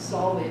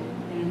solve it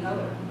in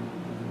another.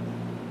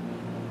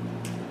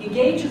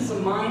 Engage in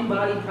some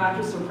mind-body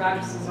practice or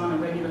practices on a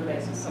regular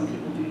basis. Some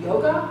people do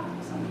yoga,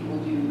 some people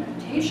do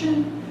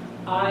meditation.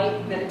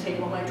 I meditate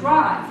while I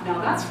drive.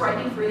 Now that's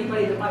frightening for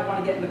anybody that might want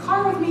to get in the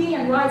car with me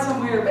and ride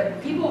somewhere,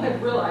 but people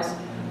have realized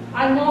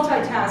I'm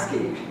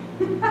multitasking.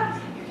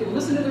 You can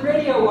listen to the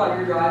radio while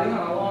you're driving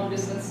on a long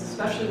distance,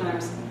 especially when I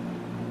was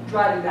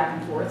driving back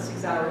and forth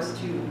 6 hours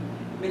to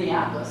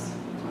Minneapolis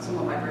on some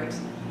of my breaks.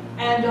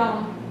 And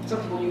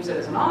some people use it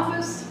as an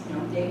office. You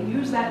know, they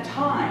use that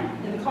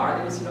time in the car.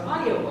 They listen to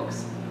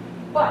audiobooks.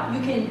 But you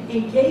can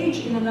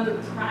engage in another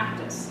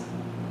practice,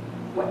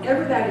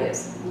 whatever that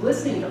is,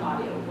 listening to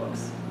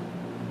audiobooks,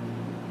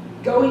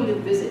 going to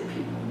visit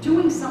people,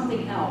 doing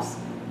something else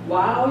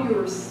while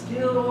you're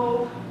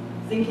still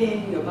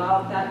thinking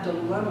about that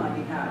dilemma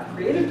you have,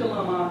 creative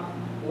dilemma,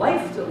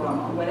 life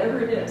dilemma,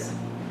 whatever it is.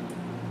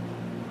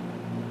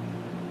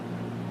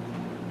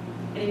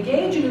 And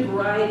engage in a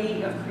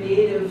variety of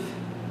creative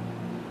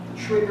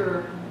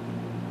trigger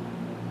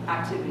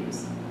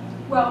activities.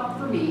 Well,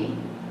 for me,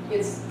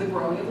 it's the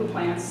growing of the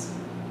plants,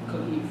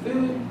 cooking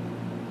food,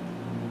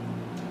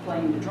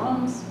 playing the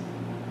drums.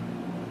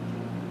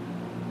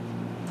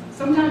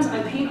 Sometimes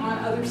I paint on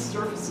other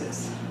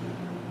surfaces.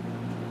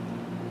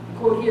 The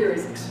quote here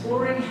is,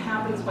 exploring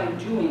happens by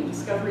doing,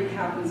 discovery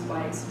happens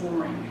by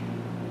exploring.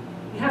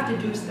 You have to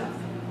do stuff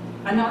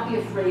and not be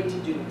afraid to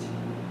do it.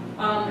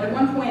 At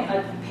one point,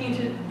 I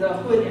painted the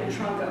hood and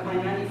trunk of my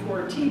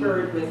 '94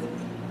 T-Bird with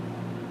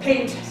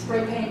paint,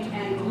 spray paint,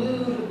 and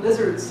glued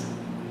lizards,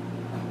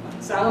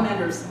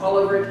 salamanders, all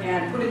over it,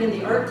 and put it in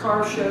the art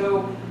car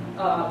show.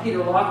 Peter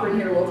Loughran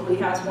here locally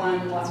has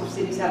one. Lots of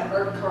cities have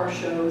art car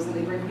shows, and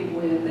they bring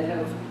people in that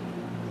have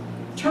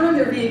turned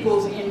their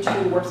vehicles into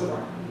works of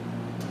art.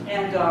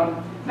 And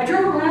I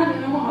drove around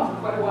in Omaha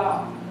for quite a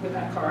while with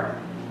that car,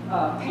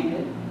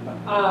 painted.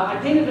 I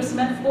painted a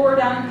cement floor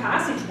down in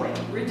Passageway,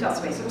 retail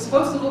space. It was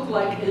supposed to look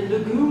like a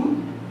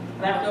lagoon.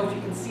 And I don't know if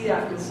you can see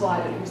that from the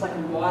slide, but it was like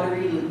a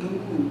watery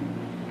lagoon.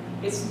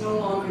 It's no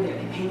longer there.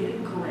 They painted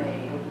it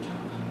gray over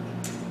top.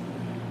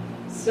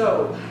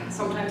 So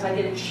sometimes I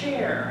get a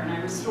chair, and I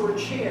restore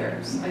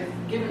chairs. I've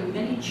given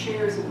many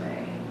chairs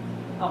away.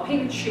 I'll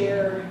paint a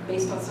chair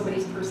based on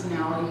somebody's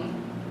personality,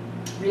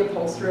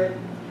 reupholster it.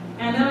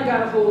 And then I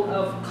got a hold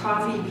of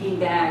coffee bean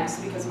bags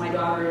because my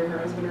daughter and her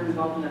husband are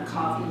involved in a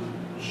coffee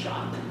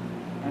shop.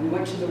 And we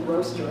went to the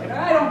roaster, and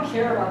I don't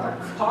care about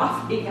the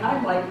coffee. And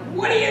I'm like,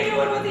 what are you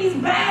doing with these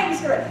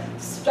bags?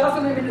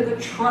 Stuffing them into the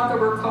trunk of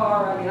her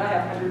car. I mean, I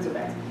have hundreds of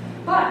bags.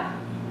 But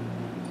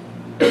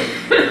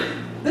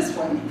this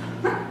one,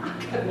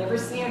 I've never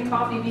seen a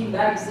coffee bean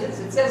bag since.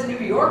 It says New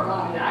York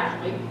on it,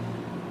 actually.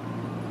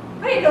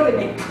 I didn't know they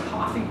made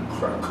coffee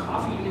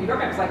in New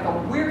York. It's like the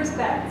weirdest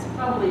bag. It's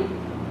probably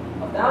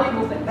a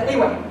valuable thing. But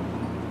anyway,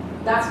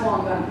 that's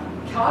long done.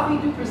 Coffee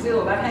do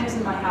Brazil, that hangs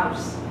in my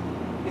house.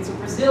 It's a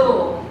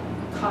Brazil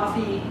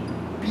coffee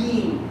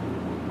bean.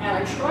 And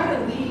I try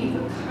to leave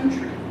the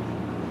country.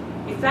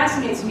 It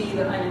fascinates me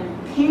that I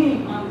am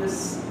painting on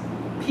this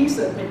piece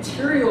of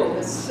material,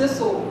 this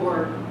sisal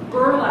or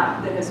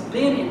burlap that has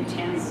been in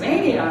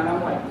Tanzania. And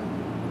I'm like,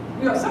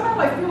 you know, somehow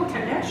I feel a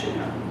connection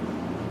there.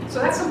 So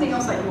that's something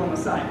else I do on the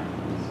side.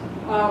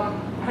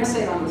 I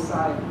say it on the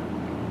side.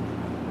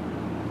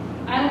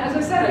 And as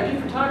I said, I do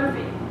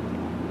photography.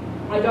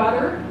 My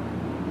daughter,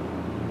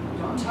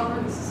 don't tell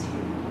her this is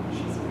here.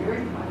 She's a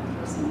very quiet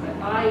person, but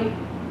I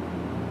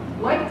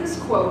liked this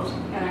quote,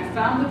 and I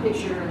found the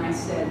picture, and I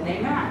said,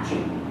 they match.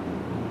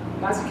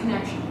 That's a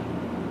connection.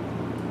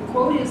 The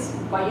quote is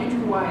by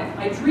Andrew Wyeth.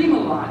 I dream a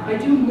lot. I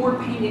do more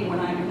painting when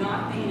I'm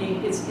not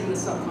painting. It's in the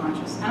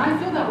subconscious. And I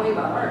feel that way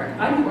about art.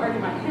 I do art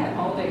in my head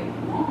all day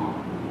long.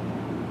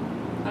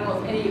 I don't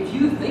know if any of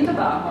you think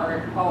about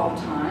art all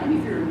the time.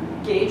 If you're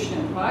engaged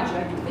in a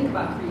project, you think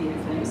about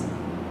creative things.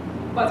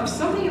 But there's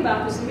something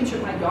about this image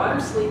of my daughter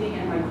sleeping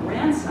and my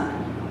grandson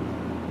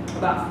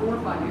about 4 or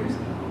 5 years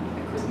ago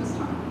at Christmas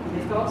time, and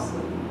they fell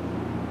asleep.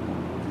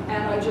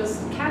 And I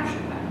just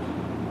captured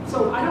that.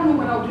 So I don't know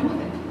what I'll do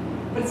with it.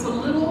 But it's a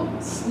little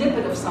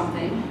snippet of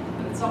something,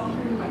 and it's up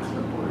here in my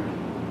clipboard.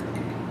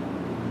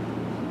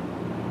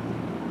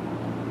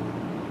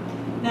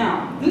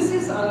 Now, this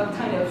is a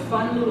kind of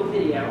fun little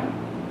video.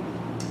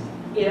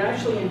 It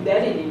actually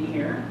embedded in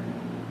here.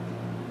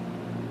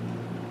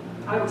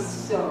 I was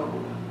so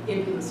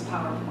into this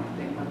PowerPoint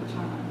thing by the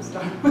time I was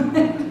done with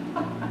it.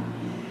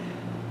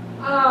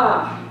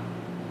 I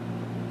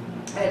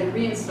had to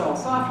reinstall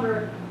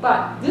software,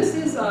 but this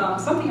is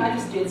something I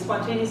just did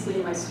spontaneously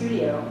in my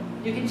studio.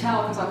 You can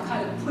tell because I'm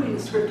kind of putting the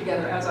script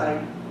together as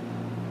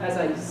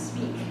I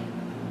speak.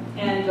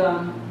 And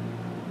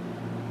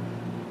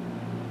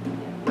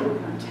we're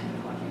working on 10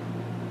 o'clock here.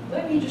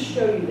 let me just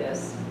show you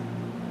this.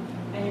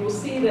 And you will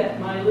see that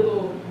my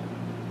little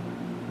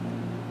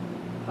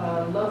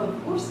love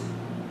of horse.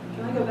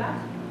 Can I go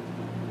back?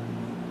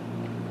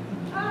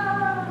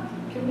 Ah,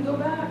 can we go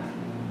back?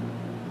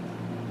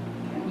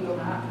 Can we go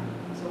back?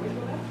 So we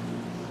go back?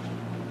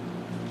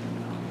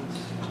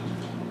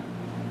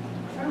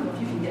 I don't know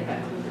if you can get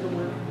back to the middle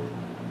work.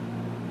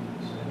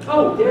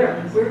 Oh,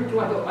 there. Where do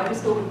I go? I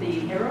just go with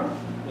the arrow?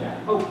 Yeah.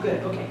 Oh,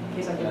 good. Okay. In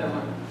case I get that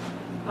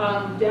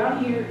one.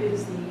 Down here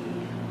is the.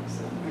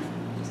 Somewhere.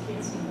 Just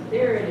can't see.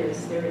 There it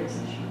is. There it is.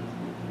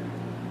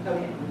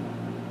 Okay.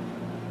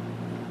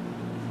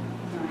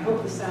 I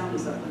hope the sound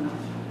is up enough.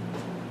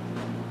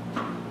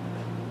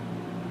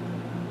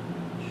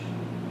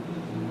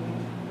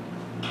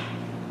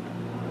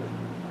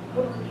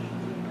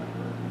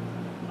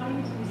 I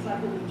use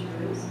recycled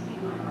materials in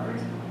my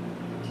art.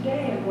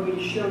 Today I'm going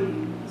to show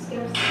you the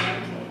steps that I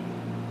take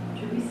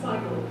to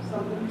recycle some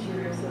of the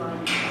materials that I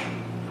use.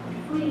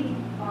 Free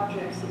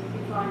objects that you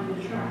can find in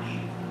the trash,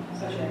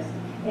 such as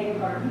egg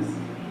cartons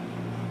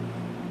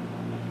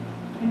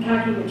and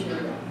packing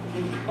material,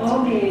 all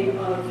made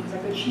of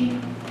like a cheap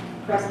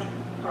pressed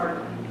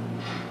cardboard.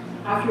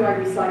 After I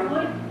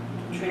recycle it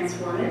and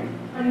transform it,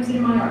 I use it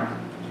in my art.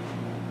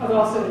 I've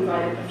also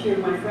invited a few of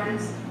my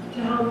friends to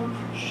help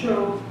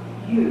show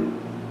you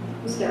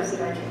the steps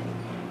that I take.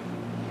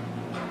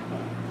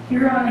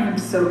 Here I am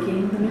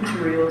soaking the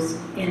materials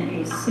in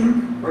a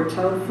sink or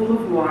tub full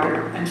of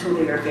water until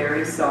they are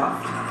very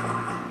soft.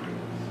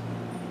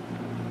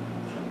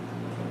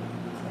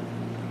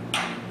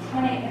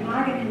 Honey, am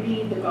I going to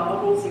need the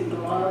goggles and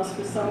gloves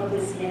for some of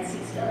this fancy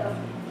stuff?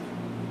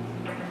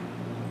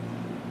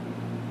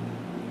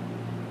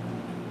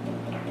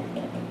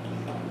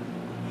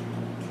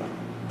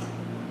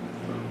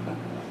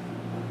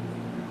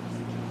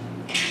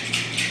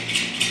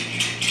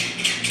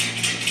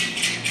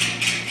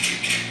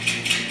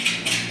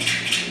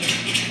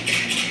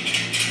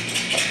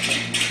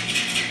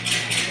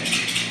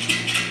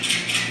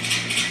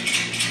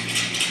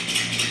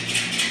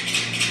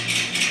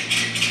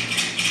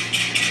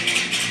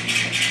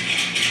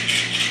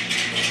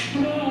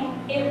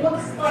 Man, it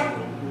looks like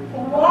the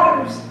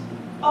water's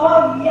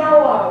all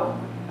yellow.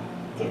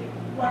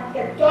 Like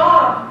the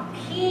dog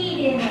peed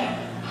in it.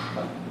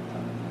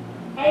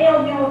 I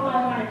don't know if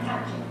I want to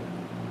touch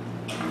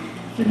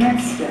it. The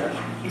next step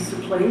is to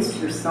place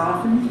your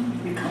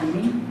softened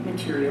reclaiming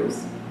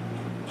materials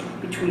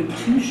between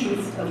two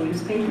sheets of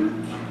newspaper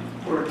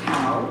or a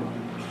towel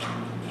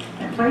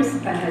and place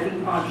a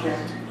heavy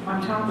object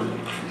on top of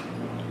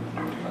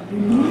it.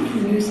 Remove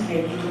the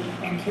newspaper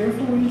and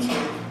carefully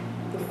take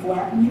the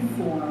flattened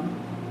form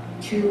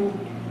to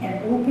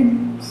an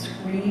open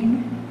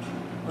screen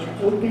or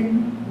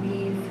open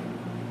weave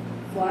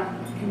flat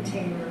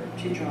container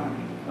to dry.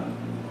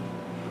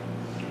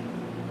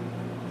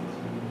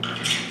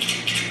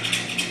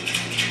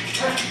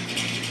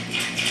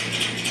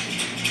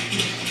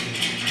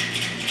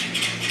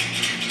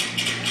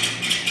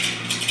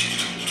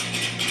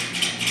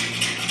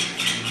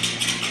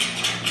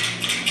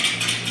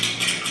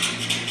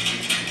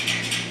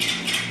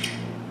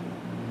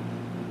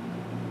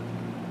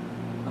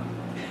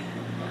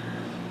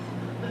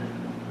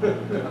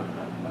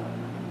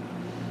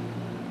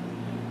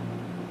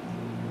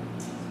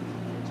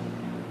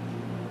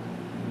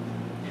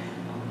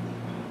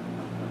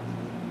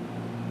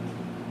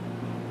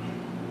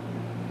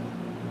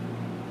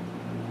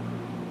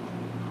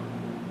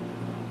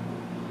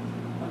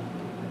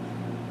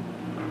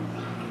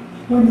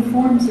 When the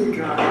forms are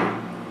dry,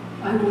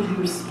 I will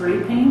use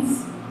spray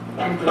paints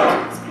and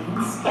latex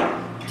paints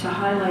to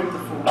highlight the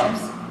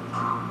forms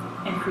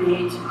and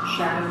create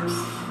shadows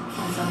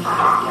and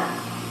sometimes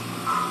depth.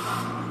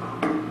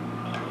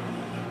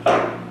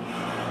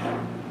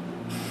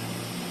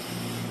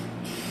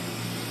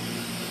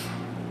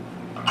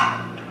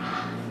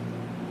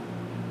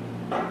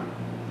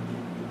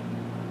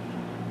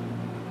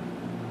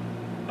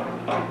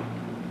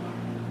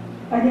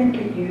 I then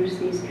can use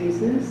these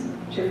pieces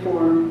to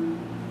form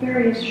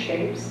various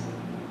shapes.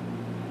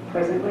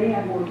 Presently,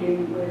 I'm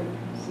working with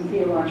some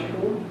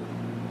theological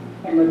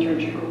and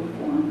liturgical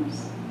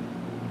forms.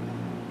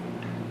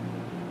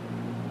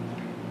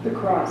 The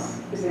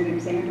cross is an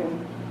example.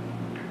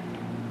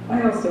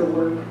 I also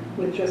work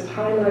with just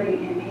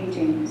highlighting and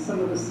painting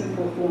some of the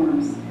simple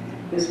forms.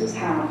 This was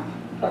half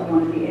of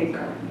one of the egg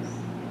cartons.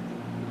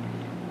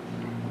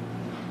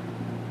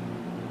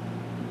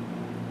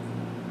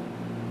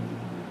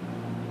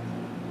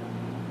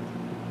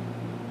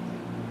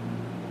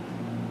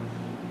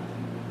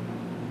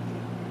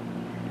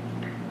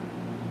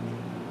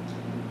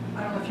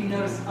 I don't know if you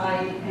notice,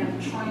 I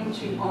am trying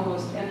to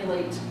almost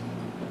emulate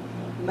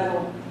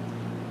metal.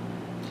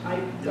 I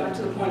got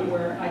to the point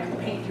where I could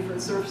paint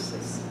different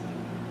surfaces.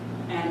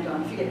 And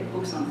if you get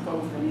books on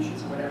faux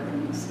finishes or whatever,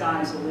 and the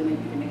sky's the limit,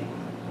 you can make it look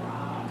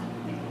like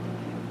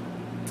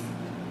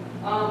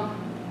rock.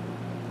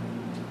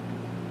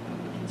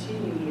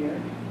 Continue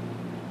here.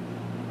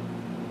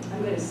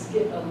 I'm going to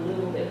skip a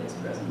little bit of this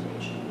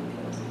presentation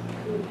because it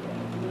could get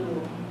a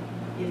little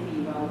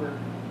iffy while we're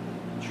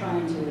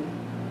trying to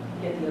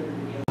get the other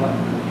video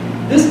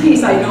up. This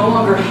piece I no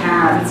longer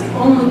have. It's the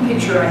only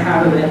picture I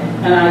have of it,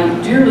 and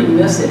I dearly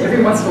miss it.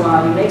 Every once in a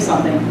while you make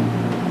something,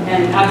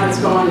 and after it's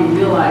gone you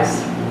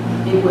realize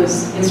it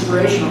was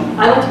inspirational.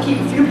 I like to keep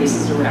a few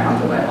pieces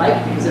around that I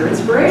like because they're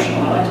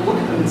inspirational. I like to look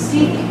at them and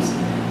see things.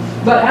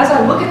 But as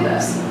I look at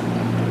this,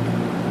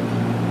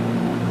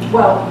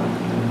 well,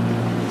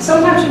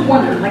 sometimes you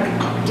wonder, like,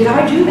 did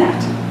I do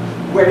that?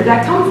 Where did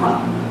that come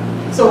from?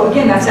 So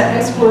again, that's that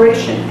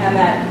exploration and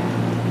that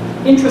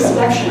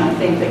introspection, I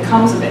think, that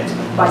comes of it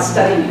by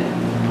studying it.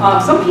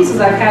 Some pieces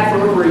I've had for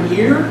over a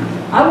year,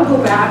 I will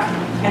go back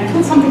and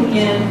put something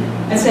in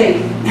and say,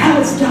 now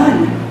it's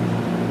done.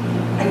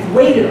 I've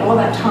waited all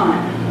that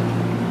time.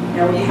 You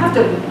know, you have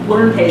to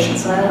learn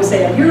patience. And I always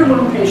say, I'm here to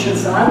learn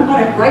patience, and I don't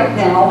want it right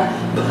now,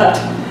 but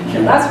you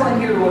know, that's what I'm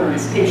here to learn,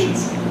 is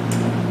patience.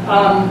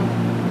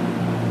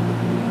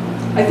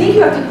 I think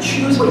you have to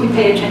choose what you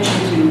pay attention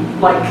to,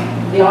 like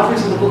the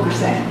authors of the book are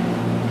saying.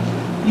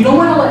 You don't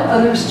want to let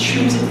others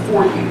choose it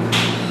for you.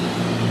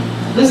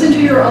 Listen to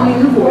your own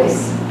inner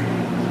voice.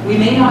 We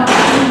may not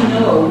really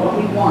know what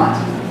we want,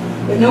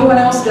 but no one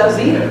else does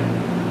either.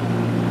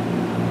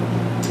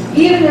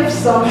 Even if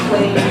some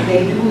claim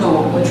they do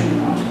know what you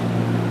want.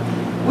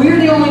 We're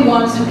the only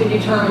ones who can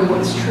determine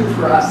what is true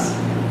for us.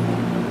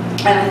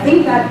 And I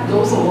think that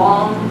goes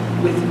along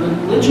with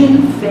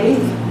religion,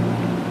 faith,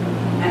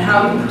 and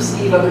how you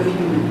perceive other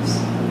humans.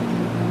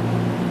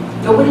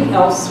 Nobody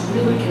else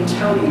really can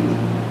tell you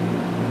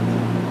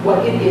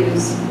what it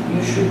is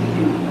you should be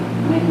doing.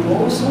 I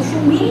know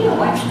social media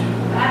likes to do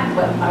that,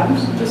 but I'm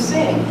just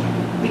saying,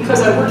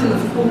 because I worked in the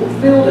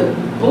field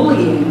of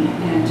bullying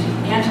and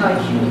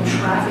anti-human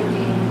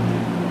trafficking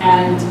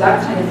and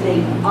that kind of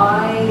thing,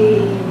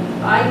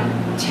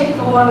 I take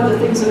a lot of the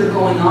things that are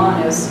going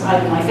on as,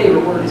 my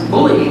favorite word is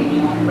bullying,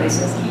 you know, everybody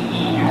says,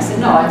 and I said,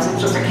 no, it's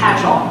just a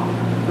catch-all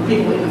for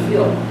people in the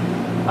field.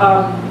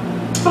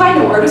 But I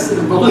know artists that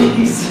are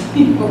bullies.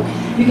 You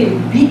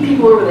can beat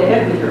people over the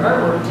head with your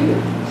artwork too.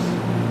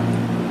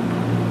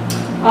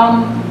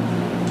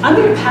 I'm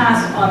going to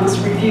pass on this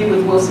review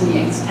with Wilson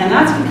Yates, and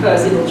that's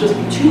because it'll just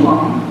be too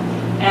long.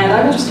 And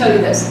I will just tell you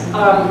this,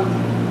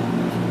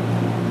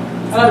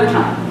 another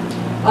time.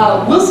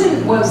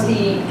 Wilson was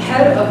the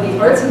head of the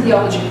Arts and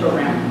Theology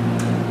program,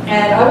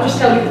 and I will just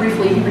tell you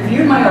briefly, he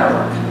reviewed my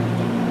artwork.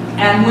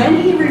 And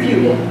when he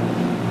reviewed it,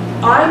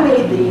 I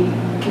made the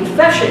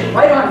confession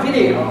right on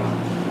video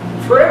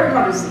for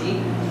everyone to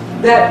see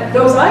that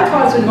those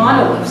icons and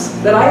monoliths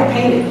that I had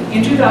painted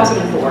in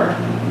 2004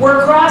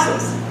 were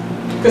crosses.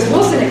 Because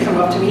Wilson had come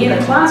up to me in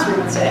a classroom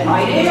and said,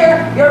 my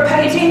dear, you're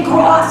painting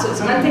crosses.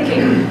 And I'm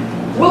thinking,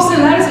 Wilson,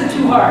 that isn't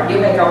too hard. You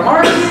make a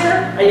mark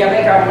here, or you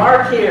make a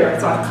mark here.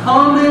 It's a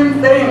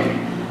common thing.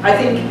 I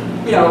think,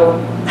 you know,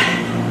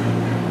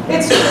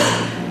 it's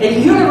just a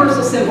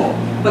universal symbol.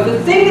 But the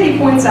thing that he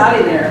points out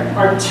in there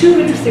are two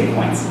interesting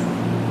points.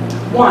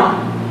 One,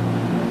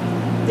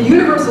 the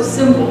universal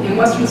symbol in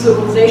Western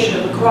civilization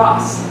of the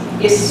cross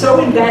is so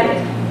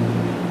embedded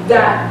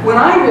that when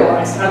I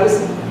realized I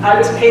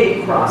was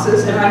painting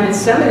crosses and I'm in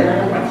seminary,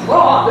 I'm like,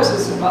 oh, this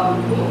is,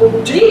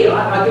 gee,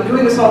 I've been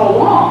doing this all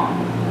along.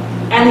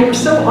 And they were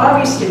so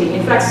obvious to me.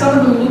 In fact, some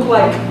of them look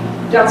like,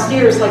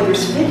 downstairs, like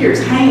there's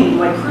figures hanging,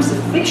 like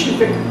crucifixion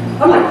figures.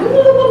 I'm like,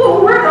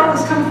 whoa, where did all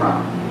this come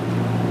from?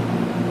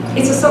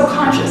 It's a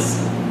subconscious.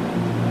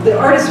 The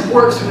artist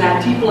works from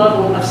that deep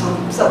level of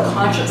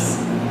subconscious.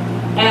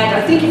 And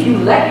I think if you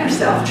let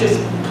yourself just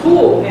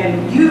pull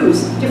and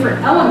use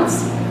different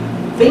elements,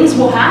 things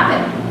will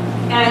happen.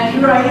 And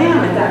here I am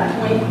at that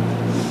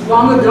point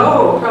long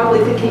ago,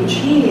 probably thinking,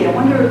 gee, I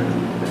wonder,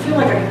 I feel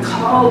like I'm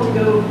called to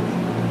go,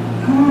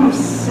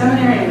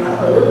 seminary,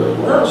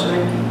 well, should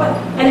I? But,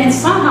 and then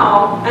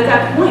somehow, at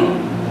that point,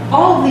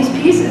 all of these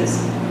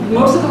pieces,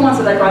 most of the ones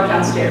that I brought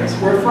downstairs,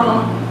 were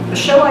from a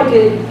show I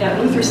did at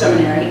Luther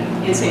Seminary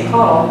in St.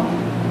 Paul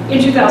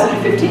in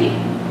 2015.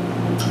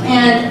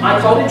 And I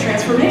called it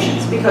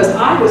Transformations, because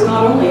I was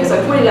not only, as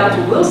I pointed out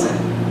to Wilson,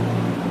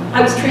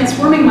 I was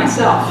transforming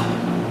myself.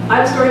 I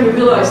was starting to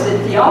realize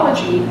that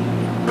theology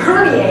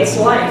permeates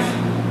life.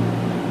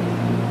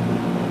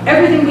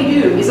 Everything we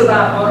do is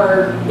about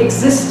our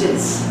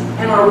existence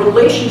and our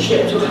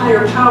relationship to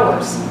higher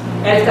powers.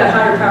 And if that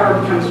higher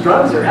power becomes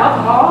drugs or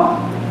alcohol,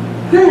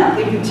 yeah,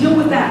 then you deal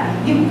with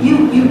that.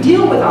 You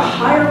deal with a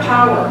higher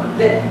power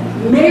that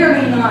may or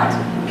may not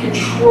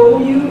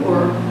control you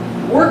or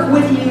work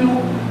with you,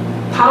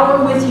 power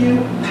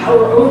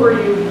over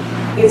you.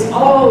 It's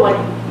all like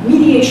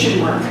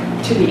mediation work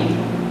to me.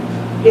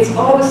 It's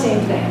all the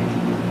same thing.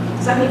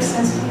 Does that make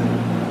sense to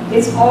you?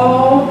 It's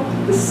all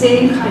the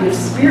same kind of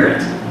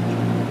spirit.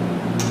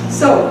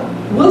 So,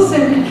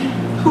 Wilson,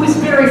 who is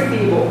very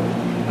feeble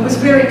and was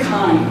very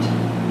kind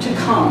to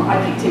come,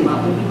 I picked him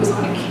up and he was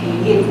on a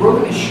cane. He had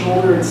broken his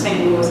shoulder in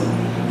St. Louis.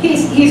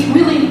 He's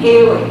really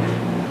ailing.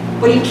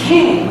 But he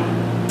came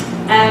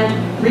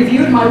and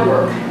reviewed my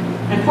work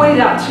and pointed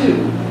out,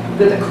 too,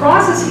 that the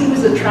crosses he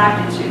was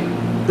attracted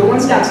to, the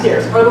ones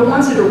downstairs, are the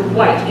ones that are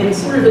white and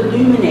sort of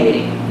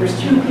illuminating. There's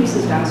two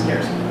pieces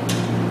downstairs.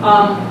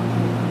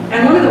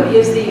 And one of them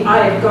is the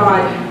Eye of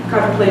God,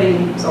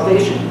 Contemplating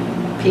Salvation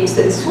piece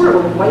that is sort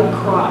of a white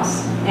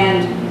cross.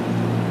 And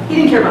he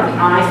didn't care about the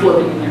eye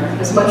floating in there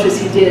as much as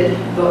he did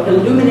the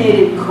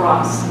illuminated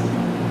cross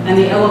and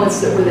the elements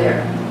that were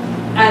there.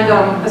 And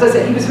as I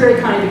said, he was very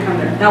kind to come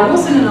there. Now,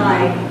 Wilson and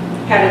I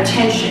had a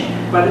tension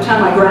by the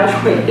time I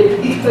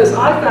graduated because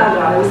I found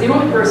out I was the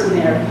only person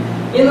there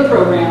in the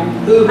program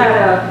who had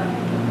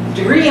a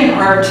degree in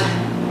art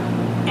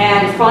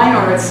and fine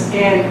arts,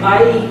 and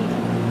I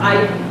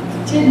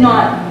did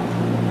not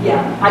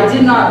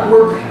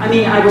work. I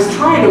mean, I was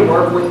trying to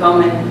work with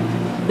them,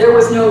 and there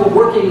was no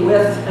working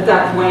with at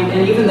that point.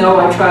 And even though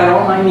I tried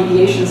all my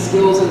mediation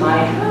skills and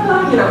my,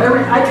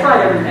 I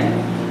tried everything.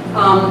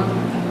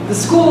 The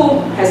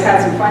school has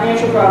had some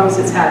financial problems.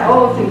 It's had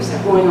all the things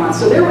going on.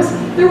 So there was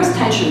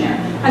tension there.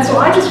 And so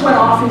I just went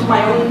off into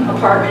my own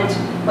apartment,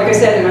 like I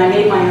said, and I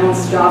made my own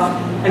stuff.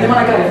 And then when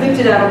I got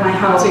evicted out of my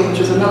housing, which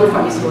is another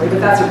funny story, but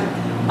that's okay.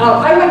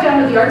 I went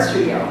down to the art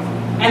studio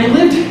and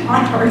lived in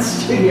my art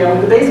studio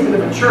in the basement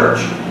of a church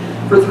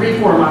for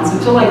 3-4 months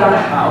until I got a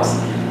house.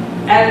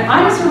 And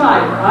I'm a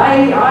survivor.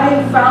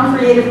 I found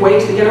creative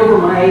ways to get over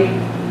my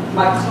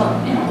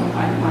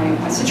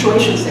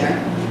situations there.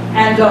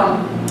 And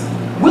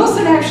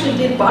Wilson actually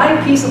did buy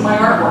a piece of my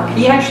artwork.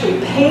 He actually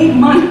paid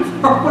money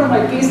for one of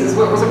my pieces,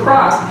 what was a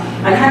cross,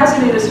 and has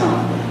it in his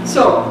home.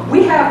 So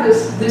we have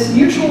this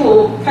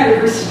mutual kind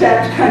of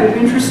respect, kind of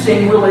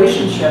interesting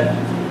relationship.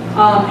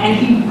 And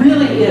he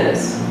really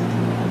is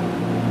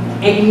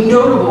a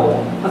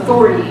notable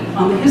authority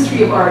on the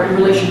history of art in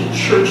relation to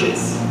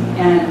churches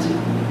and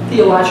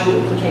theological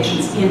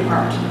implications in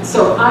art.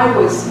 So I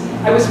was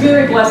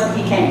very blessed that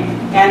he came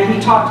and he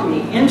talked to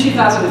me in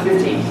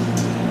 2015.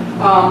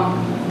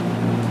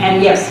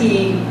 And yes,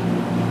 he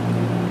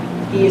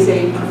is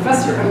a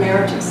professor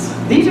emeritus.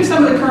 These are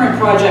some of the current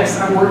projects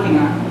I'm working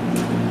on.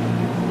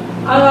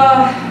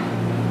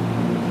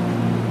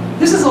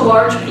 This is a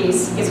large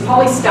piece. It's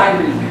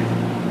polystyrene.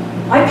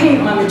 I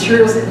paint on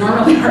materials that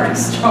normally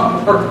artists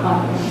don't work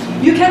on.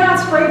 You cannot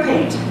spray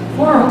paint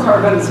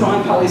fluorocarbons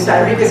on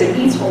polystyrene because it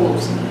eats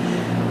holes.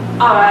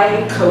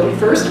 I coat it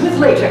first with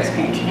latex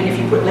paint. And if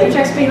you put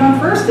latex paint on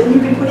first, then you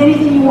can put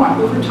anything you want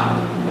over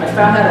top. I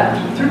found that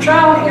out through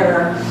trial and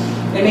error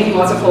and making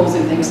lots of holes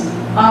in things.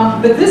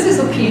 But this is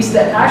a piece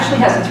that actually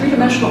has a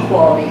three-dimensional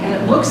quality, and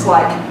it looks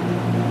like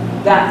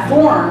that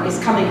form is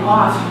coming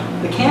off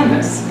the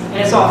canvas, and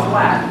it's all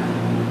flat.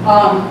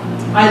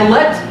 I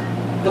let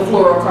the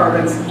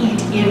fluorocarbons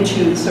eat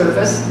into the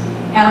surface,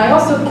 and I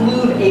also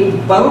glued a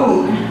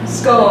bone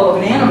skull of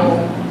an animal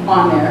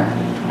on there.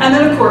 And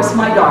then, of course,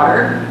 my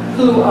daughter,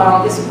 who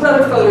is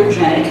rather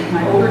photogenic,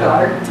 my older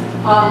daughter,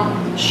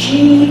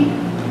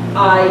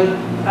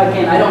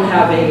 again, I don't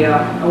have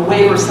a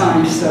waiver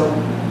signed, so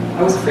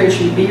I was afraid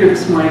she'd be here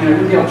this morning and I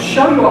wouldn't be able to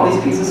show you all these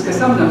pieces because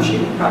some of them she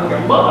would probably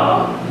go,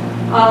 blah.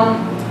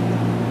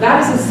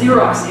 That is a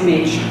Xerox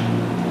image.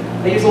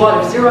 I use a lot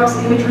of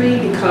Xerox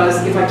imagery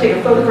because if I take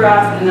a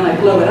photograph and then I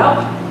blow it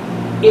up,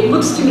 it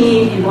looks to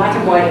me in black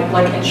and white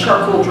like a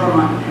charcoal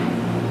drawn.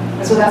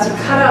 And so that's a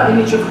cutout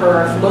image of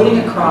her floating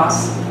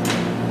across.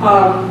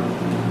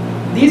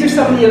 These are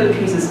some of the other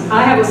pieces.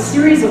 I have a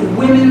series of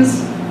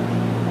women's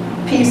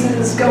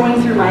pieces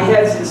going through my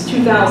head since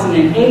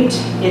 2008.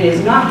 It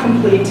is not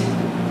complete.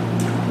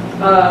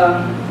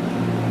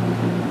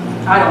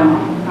 I don't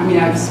know. I mean,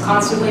 I was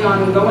constantly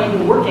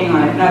ongoing working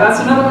on it. Now that's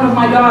another one of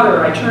my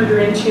daughter. I turned her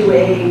into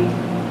a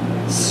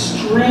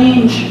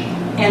strange,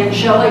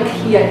 angelic,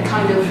 yet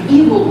kind of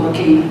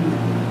evil-looking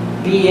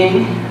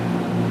being.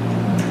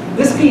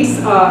 This piece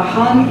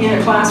hung in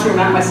a classroom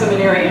at my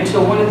seminary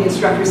until one of the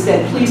instructors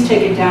said, "Please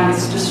take it down,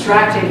 it's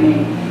distracting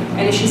me."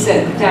 And she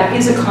said, "That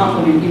is a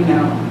compliment, you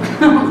know."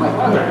 I was like,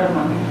 well,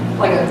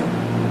 like a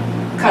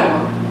kind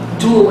of a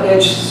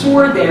dual-edged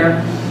sword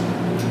there.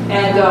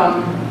 And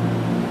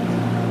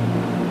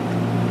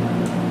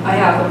I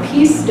have a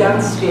piece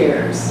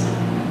downstairs.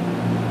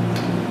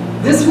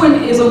 This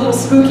one is a little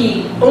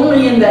spooky,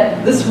 only in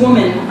that this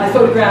woman I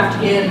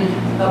photographed in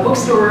a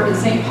bookstore in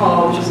St.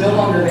 Paul, which is no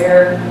longer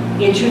there,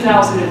 in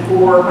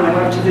 2004 when I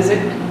went to visit.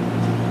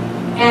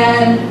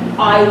 And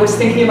I was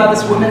thinking about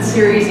this women's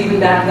series even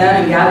back then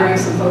and gathering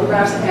some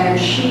photographs, and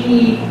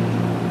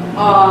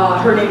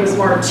her name was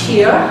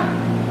Martia.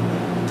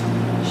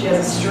 She has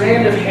a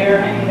strand of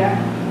hair hanging down.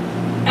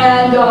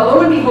 And lo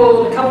and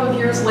behold, a couple of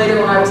years later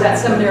when I was at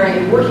seminary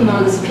and working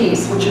on this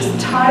piece, which is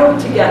tiled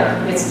together,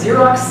 it's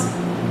Xerox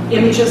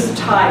images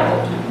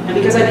tiled. And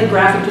because I did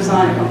graphic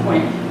design at one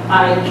point,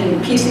 I can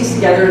piece these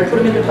together and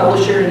put them into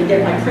Publisher and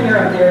get my printer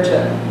up there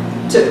to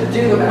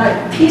do them. And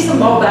I piece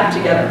them all back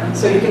together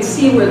so you can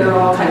see where they're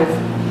all kind of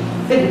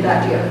fitted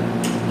back together.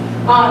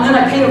 And then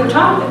I paint over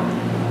top of it.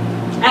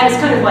 And it's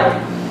kind of like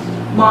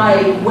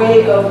my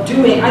way of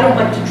doing. I don't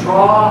like to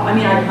draw. I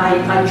mean,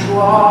 I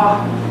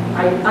draw.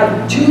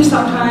 I do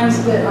sometimes,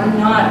 but I'm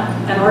not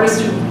an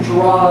artist who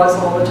draws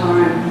all the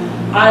time.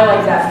 I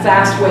like that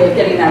fast way of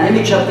getting that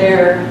image up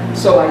there,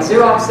 so I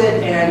Xerox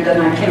it and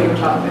then I paint over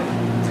top of it.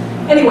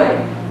 Anyway,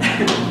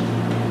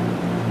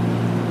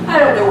 I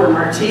don't know where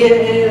Martia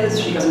is,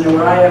 she doesn't know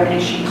where I am, and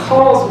she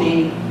calls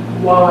me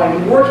while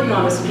I'm working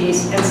on this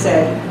piece and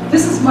said,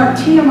 "This is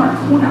Martia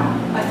Marcuna.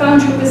 I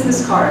found your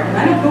business card, and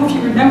I don't know if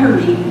you remember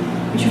me,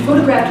 but you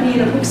photographed me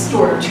in a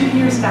bookstore 2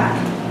 years back."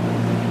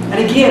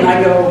 And again,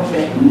 I go,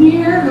 the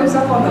hair goes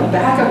up on the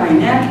back of my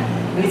neck,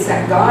 and it's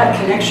that God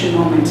connection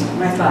moment.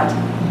 And I thought,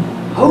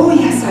 oh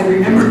yes, I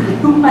remember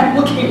you. I'm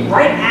looking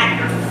right at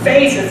your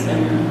face,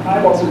 and your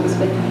eyeballs are this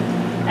big.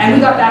 And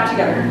we got back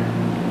together,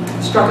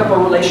 struck up a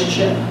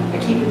relationship. I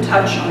keep in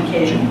touch on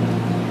occasion.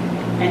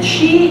 And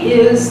she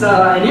is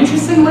an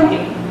interesting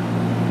lady.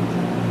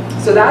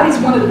 So that is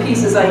one of the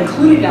pieces I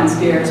included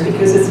downstairs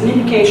because it's an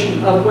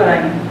indication of what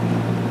I'm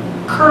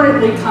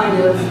currently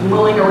kind of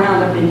mulling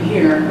around up in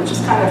here, which is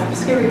kind of a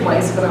scary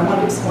place, but I want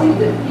to explain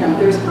that, you know,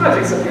 there's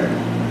projects up here.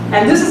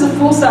 And this is a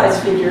full-size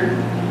figure,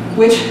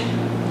 which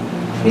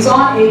is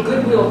on a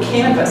Goodwill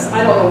canvas.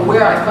 I don't know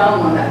where I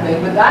found one that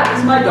big, but that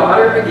is my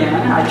daughter again.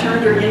 I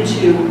turned her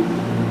into,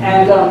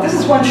 and this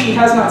is one she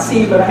has not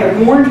seen, but I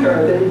have warned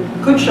her that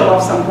it could show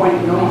up some point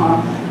in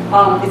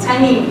Omaha. It's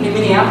hanging in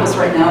Minneapolis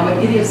right now, but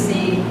it is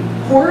the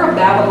Horror of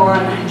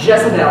Babylon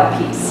Jezebel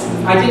piece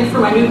I did for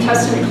my New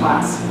Testament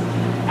class.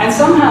 And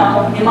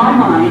somehow, in my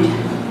mind,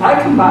 I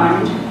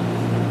combined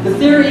the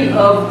theory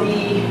of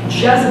the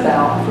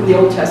Jezebel from the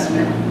Old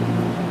Testament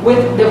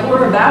with the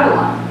Horror of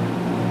Babylon.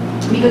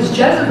 Because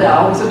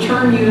Jezebel was a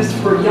term used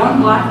for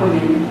young black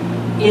women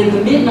in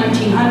the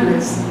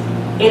mid-1900s.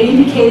 It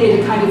indicated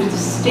a kind of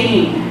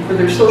disdain for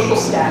their social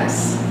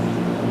status.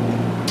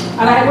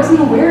 And I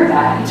wasn't aware of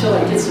that until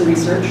I did some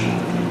research.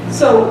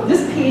 So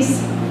this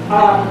piece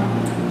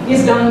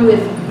is done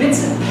with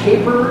bits of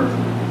paper,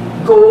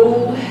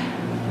 gold,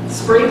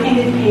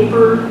 spray-painted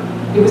paper.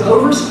 It was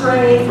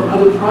overspray from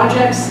other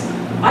projects.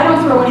 I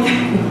don't throw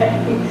anything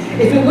away.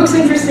 If it looks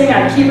interesting,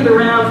 I keep it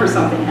around for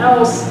something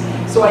else.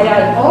 So I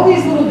had all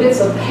these little bits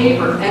of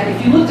paper, and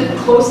if you looked at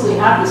closely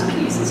at this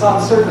piece, it's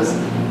on the surface,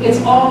 it's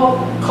all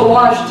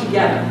collaged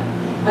together.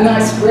 And then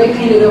I spray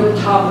painted over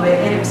top of it,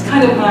 and it was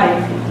kind of my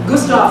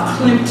Gustav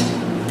Klimt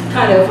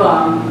kind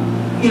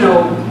of, you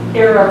know,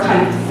 era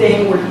kind of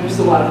thing where he used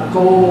a lot of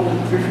gold,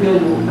 if you're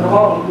familiar at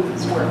all with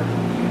his work.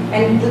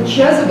 And the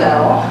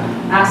Jezebel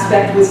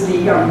aspect was the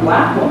young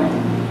black woman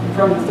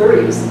from the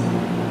 30s,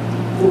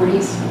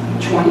 40s,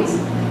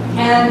 20s.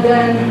 And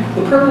then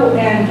the purple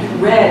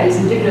and red is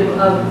indicative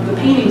of the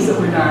paintings that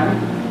were done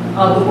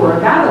of the Horror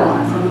of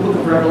Babylon from the book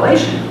of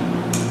Revelation.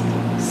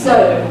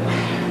 So,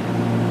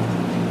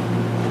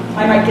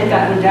 I might get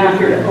that one down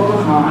here to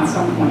Omaha at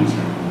some point.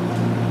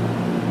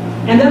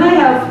 And then I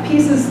have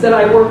pieces that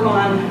I work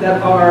on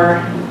that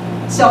are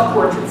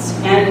self-portraits.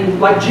 And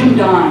like Jim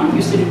Donne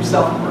used to do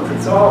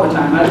self-portraits all the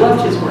time. I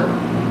loved his work.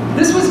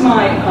 This was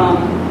my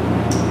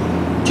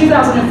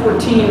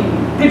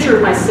 2014 picture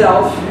of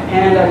myself,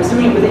 and I was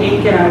doing it with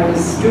ink, and I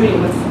was doing it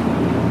with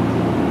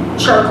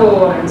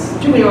charcoal, and I was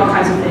doing all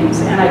kinds of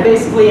things. And I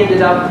basically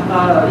ended up,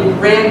 it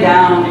ran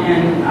down,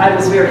 and I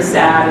was very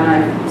sad, and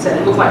I said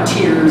it looked like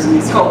tears, and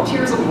it's called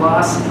Tears of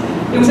Loss.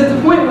 It was at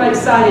the point where I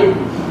decided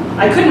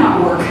I could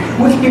not work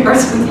with the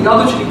arts and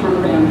theology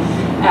program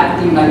at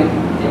the United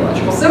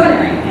Theological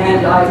Seminary,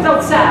 and I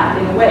felt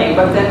sad in a way,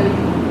 but then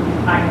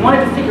I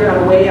wanted to figure out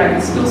a way I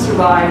could still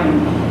survive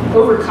and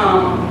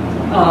overcome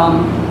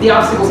the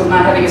obstacles of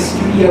not having a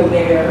studio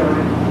there or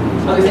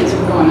other things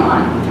that were going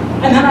on.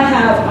 And then I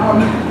have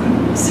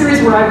a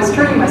series where I was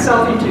turning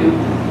myself into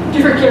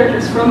different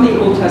characters from the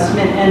Old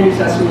Testament and New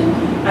Testament.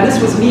 And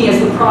this was me as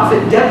the prophet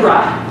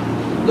Deborah,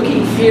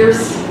 looking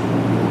fierce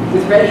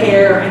with red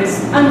hair, and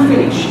it's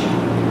unfinished.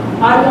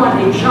 I want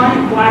a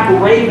giant black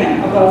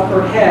raven above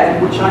her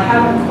head, which I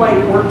haven't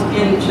quite worked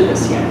into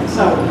this yet.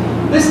 So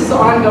this is the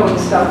ongoing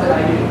stuff that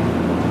I do.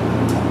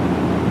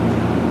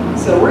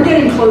 So we're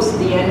getting close to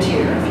the end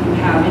here, if you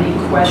have any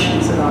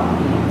questions at all.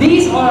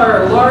 These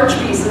are large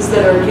pieces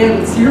that are,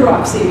 again,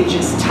 Xerox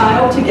images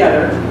tiled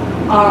together.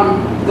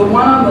 The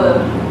one on the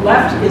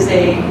left is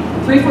a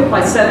 3-foot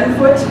by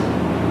 7-foot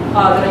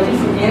that I did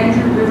from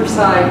Andrew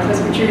Riverside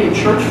Presbyterian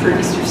Church for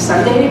Easter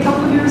Sunday a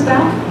couple of years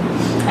back.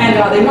 And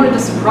they wanted to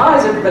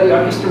surprise everybody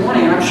on Easter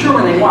morning, and I'm sure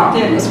when they walked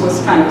in, this was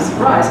kind of a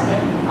surprise.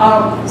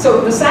 So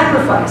The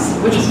Sacrifice,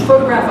 which is a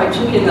photograph I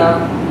took in the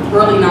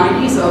early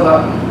 90s of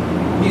a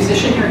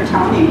musician here in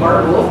town named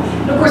Bart Wolf.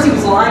 And of course he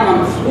was lying on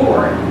the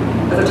floor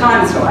at the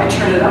time, so I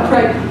turned it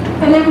upright.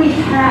 And then we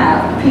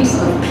have a piece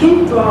of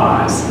pink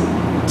gauze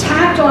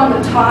tacked on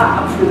the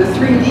top for the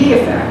 3D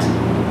effect,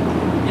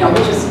 you know,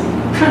 which is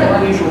kind of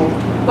unusual.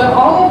 But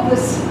all of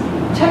this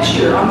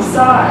texture on the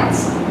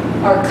sides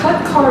are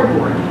cut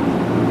cardboard,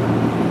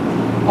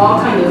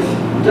 all kind of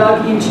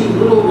dug into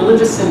little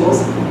religious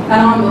symbols. And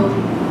on the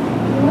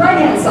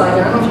right-hand side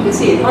there, I don't know if you can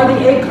see it, are the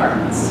egg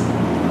cartons.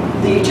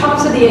 The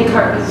tops of the egg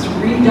cartons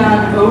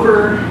redone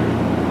over,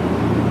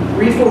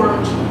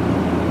 reformed,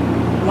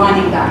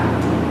 lining back.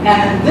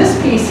 And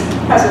this piece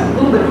has a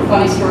little bit of a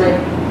funny story.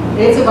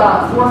 It's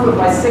about 4 foot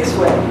by 6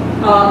 foot.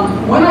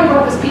 When I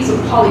brought this piece of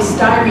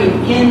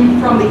polystyrene in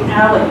from the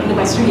alley into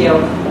my studio,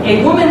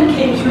 a woman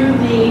came through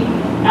the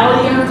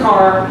alley in her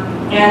car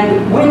and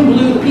the wind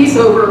blew the piece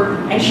over,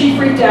 and she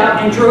freaked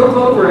out and drove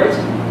over it,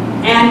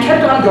 and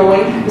kept on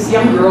going, this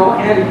young girl,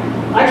 and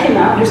I came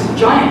out, and there's a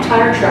giant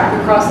tire track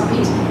across the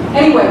piece.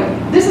 Anyway,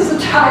 this is a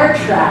tire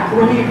track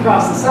running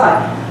across the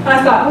side. And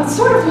I thought, well, it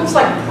sort of looks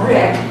like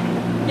brick.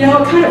 You know,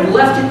 I kind of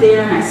left it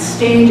there, and I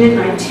stained it,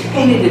 and I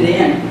painted it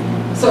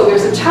in. So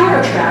there's a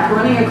tire track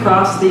running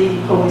across the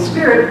Holy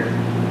Spirit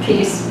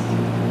piece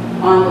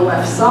on the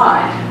left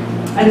side.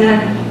 And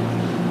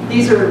then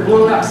these are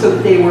blown up so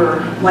that they were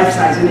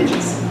life-size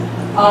images.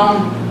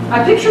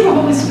 I picture the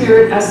Holy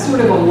Spirit as sort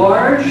of a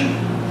large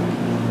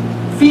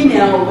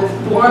female with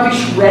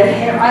blondish red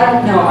hair. I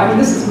don't know. I mean,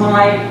 this is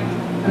my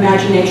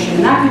imagination,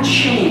 and that could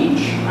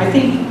change. I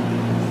think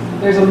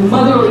there's a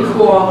motherly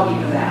quality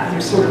to that.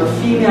 There's sort of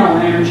a female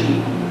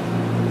energy.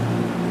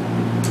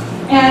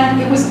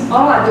 And it was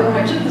odd that when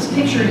I took this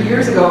picture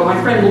years ago,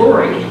 my friend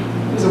Lori,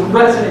 who was a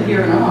resident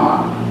here in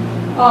Omaha,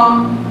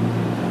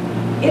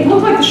 it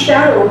looked like the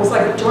shadow was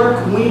like a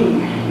dark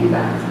wing in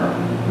back of her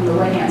on the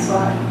right-hand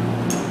side.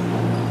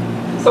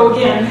 So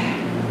again,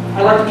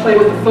 I like to play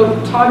with the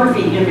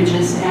photography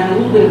images and a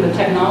little bit of the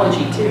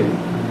technology too.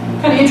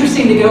 Kind of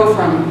interesting to go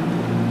from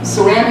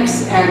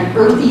ceramics and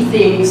earthy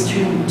things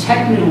to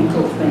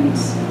technical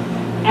things.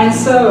 And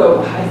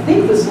so I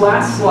think this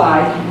last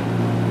slide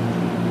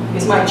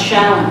is my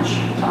challenge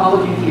to all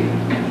of you here.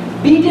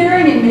 Be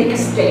daring and make a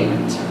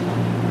statement.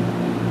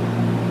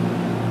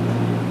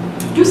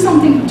 Do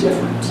something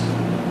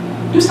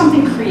different. Do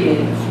something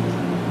creative.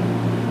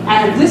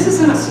 And this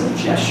isn't a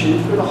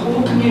suggestion for the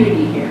whole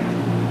community here.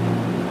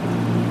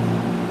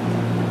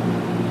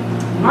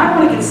 You might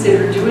want to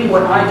consider doing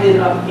what I did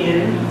up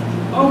in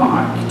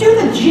Omaha. Do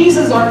the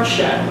Jesus Art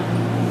Show.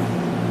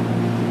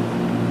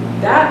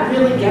 That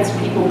really gets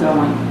people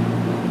going.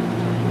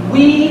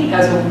 We,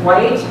 as a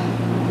white,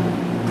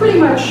 pretty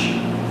much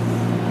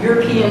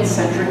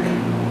European-centric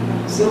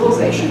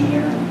civilization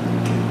here,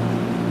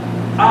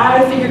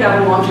 I figured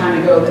out a long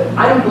time ago that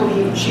I don't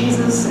believe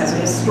Jesus as a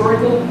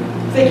historical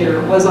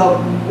figure was a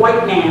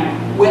white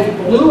man with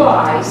blue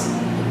eyes,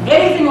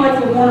 anything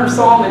like the Warner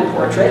Solomon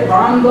portrait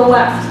on the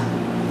left,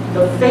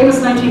 the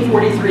famous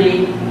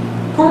 1943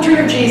 portrait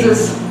of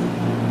Jesus,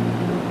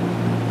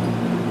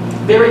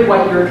 very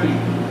white European.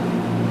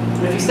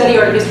 And if you study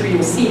art history,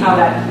 you'll see how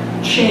that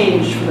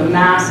changed for the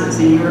masses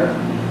in Europe.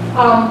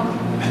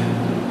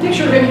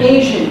 Picture of an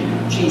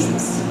Asian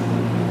Jesus,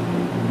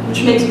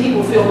 which makes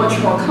people feel much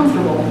more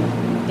comfortable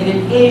in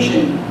an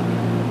Asian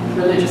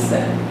religious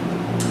setting.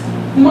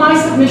 My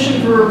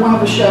submission for one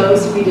of the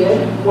shows we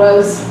did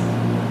was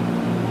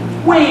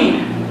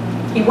Wayne.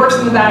 He works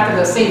in the back of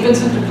the St.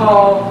 Vincent de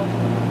Paul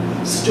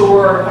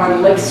store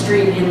on Lake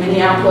Street in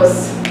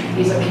Minneapolis.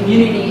 He's a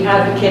community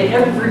advocate.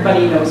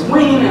 Everybody knows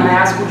Wayne, and I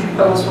asked, would you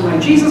pose for my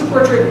Jesus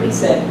portrait? And he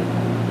said,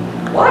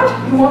 what?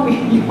 You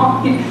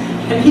want me?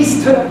 And he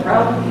stood up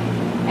proudly.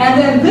 And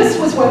then this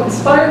was what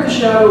inspired the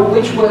show,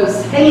 which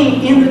was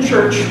hanging in the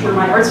church where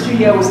my art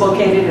studio was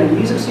located and the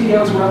music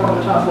studios were up on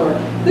the top floor.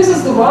 This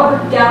is the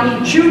Robert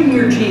Downey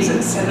Jr.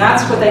 Jesus, and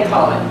that's what they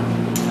call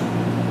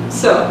it.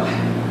 So,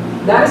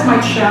 that is my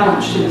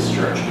challenge to this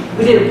church.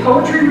 We did a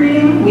poetry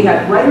reading, we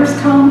had writers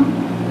come,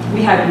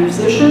 we had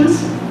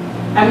musicians,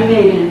 and we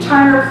made an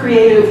entire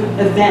creative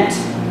event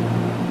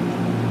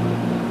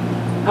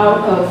out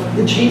of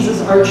the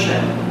Jesus Art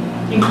Show,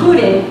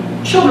 including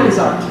children's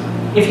art.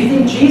 If you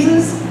think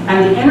Jesus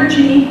and the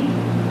energy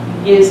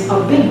is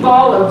a big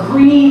ball of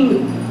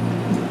green,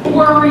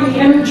 blurry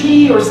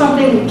energy or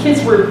something, the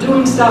kids were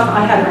doing stuff,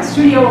 I had my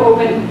studio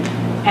open,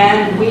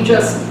 and we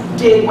just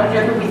did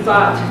whatever we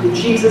thought the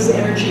Jesus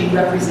energy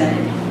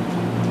represented.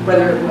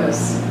 Whether it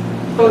was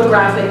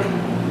photographic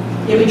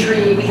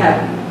imagery, we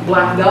had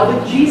black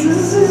velvet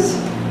Jesuses,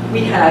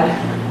 we had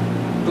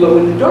glow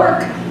in the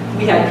dark,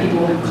 we had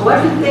people who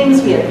collected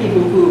things, we had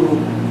people who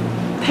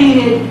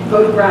painted,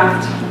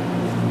 photographed,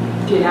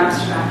 did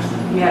abstract,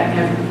 we had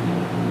everything.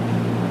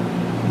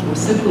 It was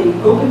simply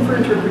open for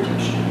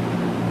interpretation.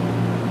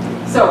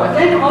 So I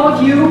thank all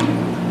of you.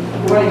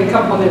 We're running a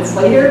couple of minutes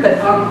later, but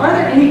are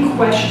there any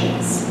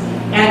questions?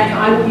 And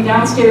I will be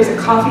downstairs at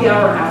coffee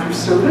hour after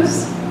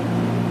service.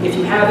 If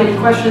you have any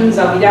questions,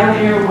 I'll be down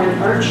there where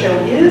the art show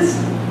is.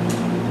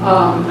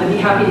 I'd be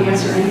happy to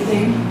answer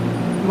anything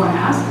you want to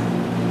ask.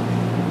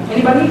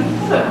 Anybody? I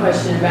have a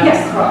question about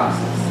Yes.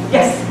 crosses.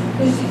 Yes.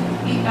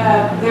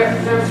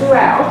 They're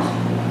throughout,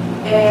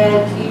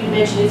 and you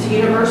mentioned it's a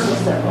universal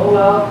symbol.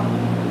 Well,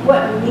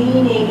 what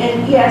meaning?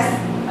 And yes,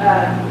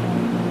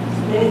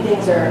 many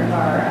things are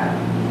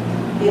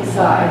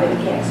inside that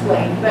we can't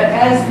explain. But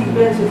as you've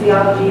been to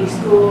theology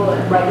school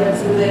and done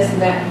some of this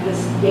and that, the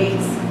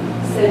states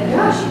said,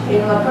 "Gosh, you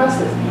paint a lot of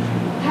crosses."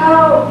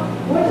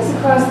 What does a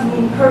cross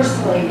mean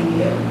personally to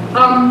you?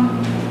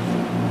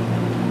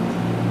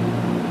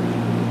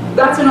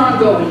 That's an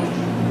ongoing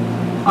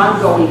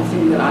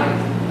thing that I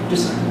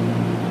discern.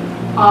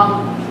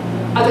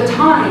 At the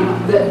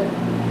time that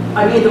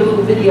I made the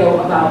little video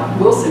about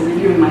Wilson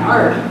reviewing my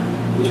art,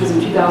 which was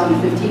in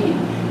 2015,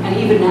 and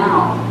even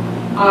now,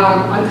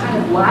 I'm kind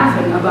of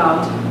laughing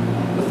about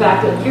the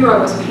fact that here I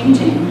was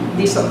painting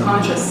these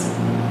subconscious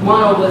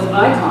monolith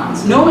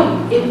icons,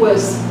 knowing it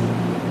was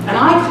an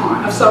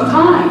icon of some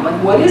kind,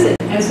 like what is it?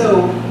 And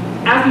so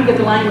after you get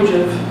the language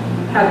of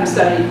having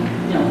studied,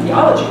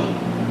 theology,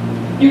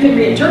 you can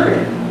reinterpret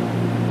it.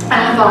 And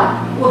I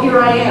thought, well, here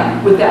I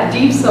am with that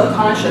deep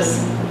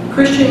subconscious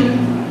Christian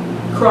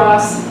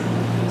cross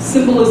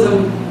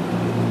symbolism.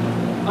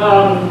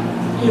 I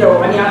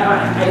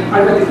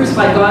read The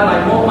Crucified God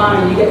by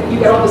Omaha, and you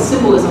get all the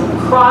symbolism.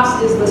 The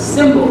cross is the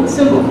symbol.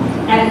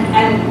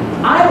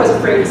 And I was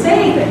afraid to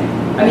say anything.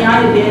 I mean,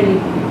 I had been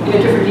in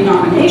a different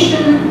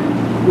denomination,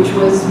 which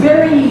was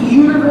very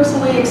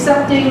universally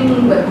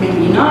accepting, but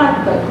maybe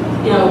not. But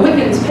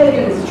Wiccans,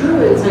 pagans,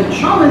 Druids, and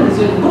shamans,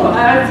 and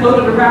I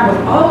floated around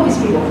with all of these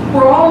people.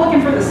 We're all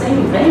looking for the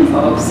same thing,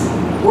 folks.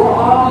 We're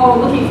all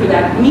looking for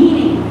that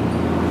meaning.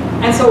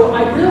 And so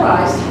I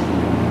realized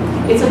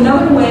it's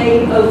another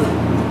way of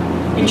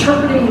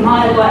interpreting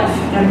my life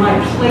and my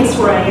place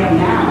where I am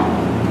now.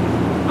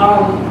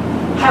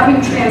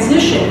 Having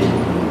transitioned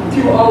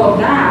through all of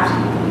that,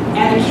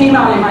 and it came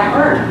out in my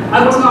art,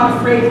 I was not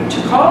afraid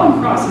to call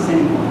them crosses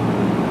anymore.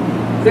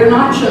 They're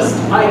not just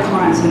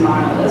icons and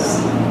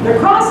monoliths, they're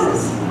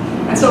crosses.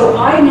 And so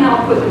I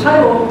now put the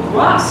title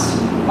cross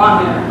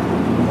on there.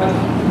 Like,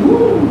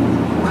 ooh.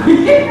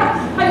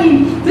 Yeah. I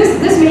mean,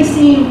 this may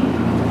seem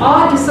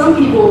odd to some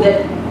people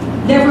that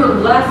never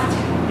left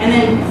and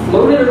then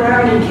floated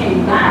around and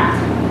came back.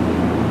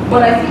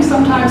 But I think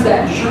sometimes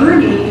that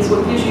journey is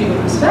what gives you the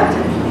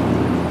perspective.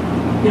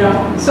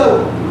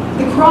 So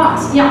the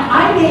cross,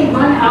 I may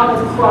run out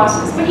of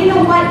crosses, but you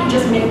know what? You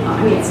just make,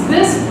 it's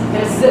this and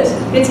it's this.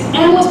 It's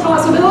endless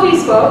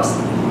possibilities, folks.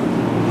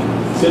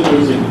 It's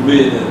interesting to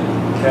me that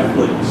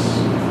Catholics,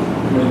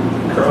 the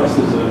cross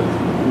is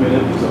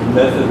it was a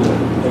method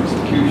of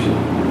execution.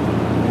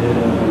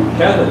 And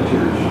Catholic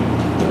Church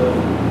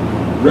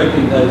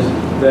recognizes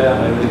that,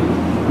 I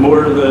think,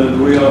 more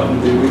than we often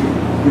do.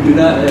 We do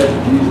not have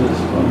Jesus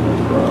on the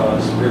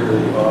cross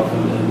very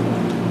often in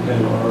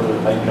kind of our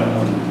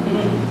icon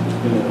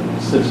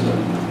system.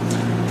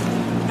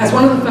 As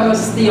one of the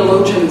famous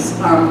theologians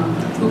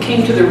who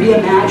came to the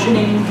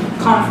Reimagining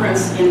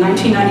Conference in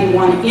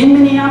 1991 in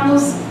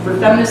Minneapolis for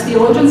feminist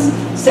theologians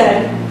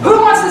said, "Who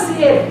wants to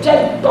see a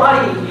dead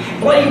body,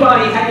 bloody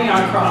body hanging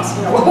on a cross?"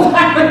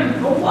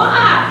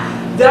 Why?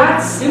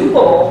 That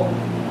symbol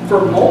for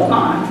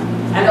Moltmann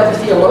and other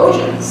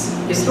theologians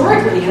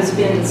historically has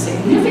been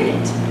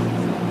significant.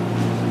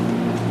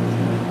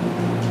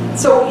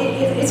 So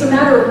it's a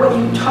matter of what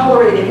you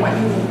tolerate and what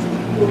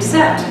you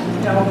accept.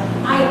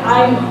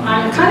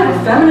 I'm kind of a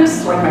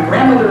feminist, like my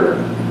grandmother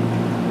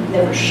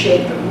never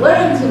shaved her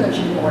legs and then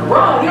she wore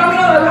bra.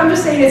 I'm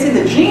just saying it's in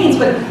the genes,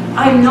 but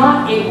I'm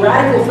not a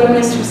radical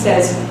feminist who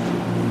says,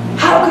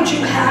 how could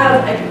you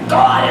have a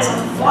God as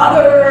a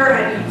father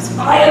and he's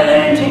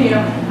violent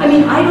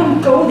and I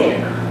don't go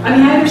there. I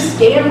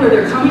understand where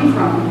they're coming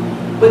from,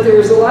 but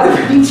there's a lot of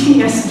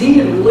PTSD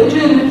in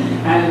religion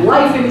and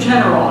life in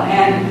general,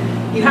 and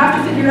you have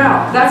to figure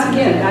out, that's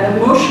again, that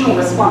emotional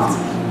response.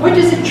 What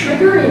does it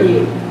trigger in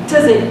you?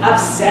 Does it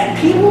upset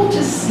people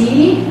to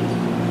see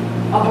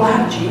a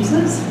black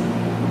Jesus?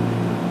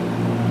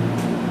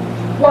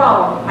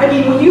 Wow,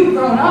 when you've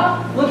grown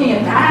up looking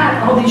at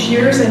that all these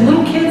years, and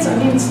little kids,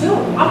 still, It's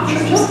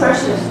still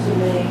precious to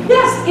me.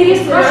 Yes, it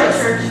is precious.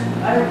 Church,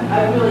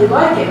 I really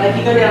like it. Like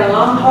you go down a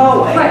long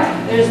hallway,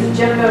 Right. There's the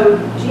jumbo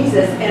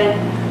Jesus, and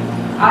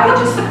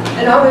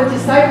all the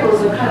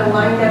disciples are kind of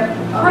lined up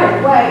on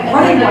the way.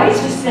 And then I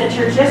was just in a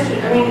church yesterday.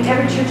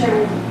 Every church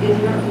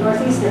in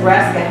northeast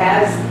Nebraska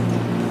has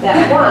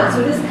that one,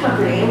 so it is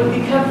comforting. It would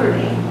be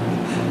comforting.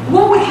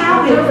 What would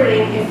happen?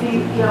 Comforting if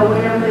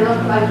whenever they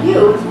look like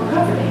you, it's more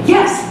comforting.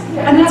 Yes,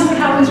 and that's what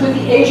happens with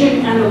the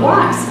Asian and the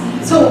blacks.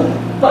 So,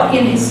 but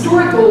in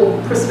historical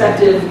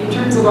perspective, in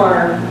terms of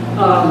our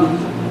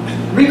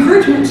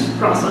recruitment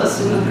process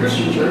in the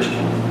Christian church,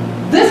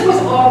 this was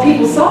all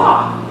people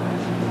saw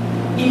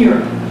in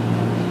Europe.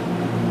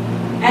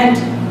 And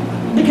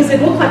because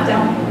it looked like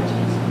downward.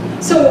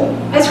 So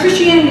as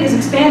Christianity has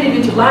expanded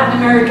into Latin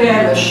America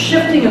and the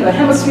shifting of the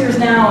hemispheres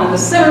now and the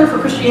center for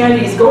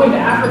Christianity is going to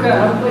Africa and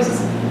other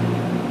places,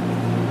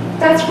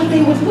 that's what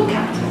they would look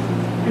at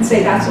and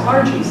say, that's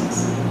our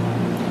Jesus.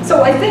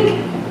 So I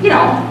think,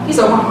 is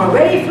Omaha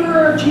ready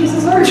for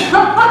Jesus or is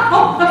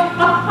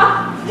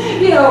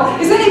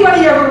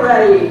anybody ever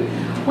ready?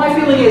 My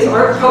feeling is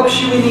art pokes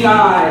you in the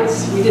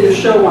eyes. We did a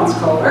show once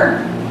called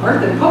Art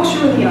that pokes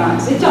you in the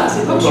eyes. It does,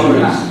 it pokes you in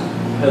the eyes.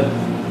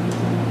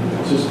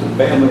 It's just the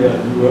family I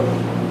grew up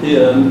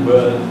in,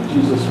 but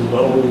Jesus was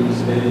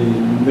always a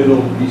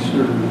Middle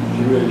Eastern,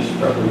 Jewish,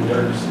 probably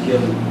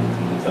dark-skinned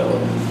fellow.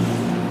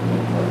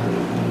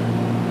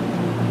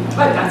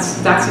 But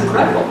that's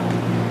incredible.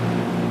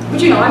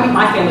 But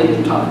my family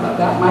didn't talk about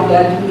that. My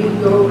dad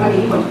didn't go,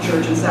 he went to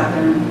church and sat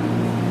there and,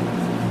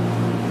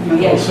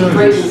 he had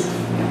praises.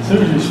 As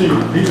soon as you see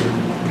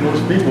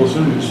most people, as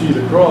soon as you see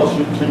the cross,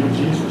 you think of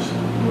Jesus.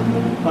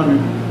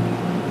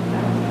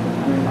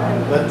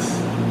 That's...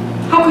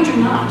 How could you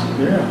not?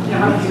 Yeah.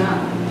 How could you not?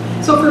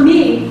 So for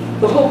me,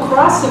 the whole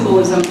cross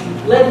symbolism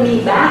led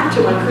me back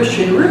to my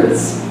Christian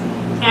roots.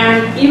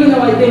 And even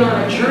though I've been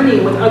on a journey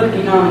with other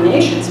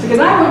denominations, because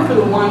I went for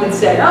the one that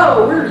said,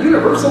 oh, we're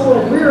universal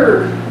and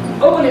we're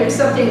open and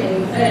accepting,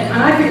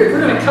 and I figured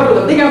we're going to cover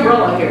the big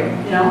umbrella here,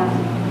 you know.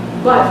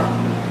 But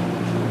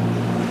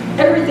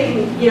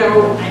everything, you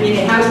know, I mean,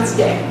 it has its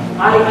day.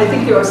 I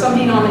think there are some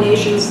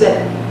denominations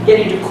that get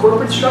into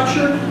corporate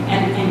structure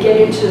and get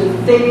into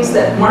things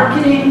that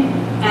marketing,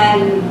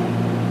 and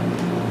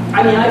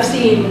I mean, I've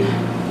seen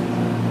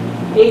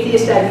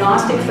atheist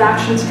agnostic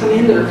factions come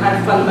in that are kind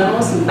of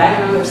fundamentalists and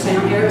banging on their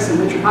Sam Harris and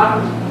Richard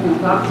Hawkins, you know,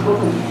 Dr.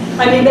 Brooklyn.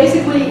 I mean,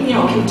 basically, you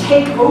know, can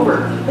take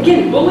over.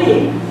 Again,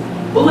 bullying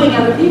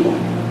other people.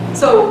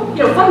 So,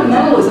 you know,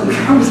 fundamentalism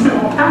comes in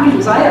all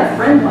packages. I had a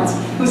friend once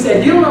who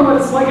said, you don't know what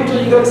it's like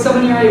until you go to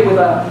seminary with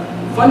a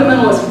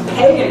fundamentalist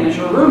pagan as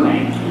your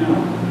roommate, you know,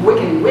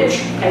 Wiccan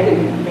witch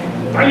pagan,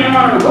 bringing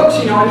on her books,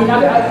 you know.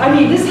 I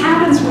mean, this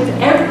happens with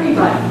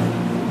everybody.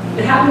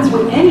 It happens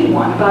with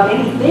anyone about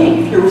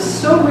anything. If you're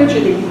so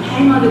rigid that you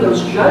hang on to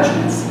those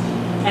judgments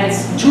and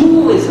it's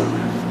dualism,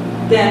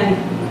 then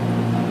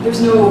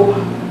there's no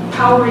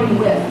powering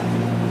with.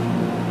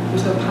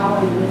 There's no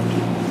powering with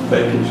people.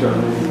 Thank you,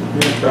 Charmayne.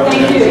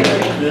 Thank you.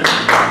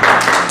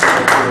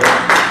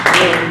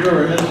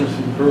 You're an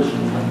interesting person.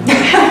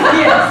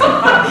 Yes.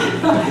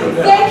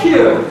 Thank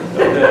you.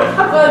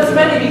 Well, it's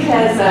funny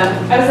because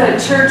I was at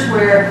a church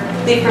where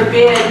they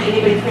forbid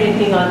anybody to put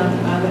anything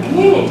on the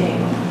communion table.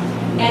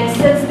 And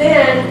since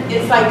then,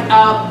 it's like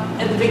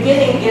at the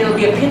beginning, it'll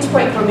be a pinch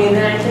point for me, and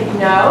then I think,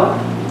 no,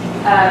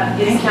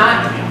 it's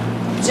not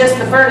just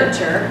the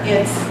furniture.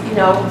 It's, you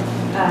know,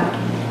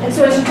 and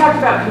so as you talked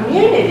about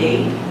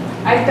community,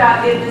 I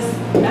thought it was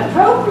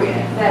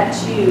appropriate that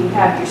you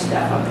have your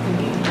stuff on the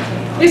communion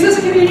table. Is this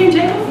a communion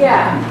table?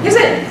 Yeah. Is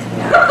it?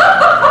 Yeah.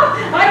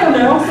 I don't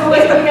know. So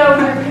if, you know,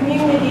 your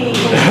community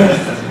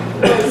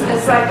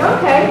it's like,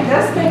 okay,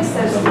 this makes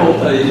sense to me.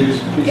 Multi-use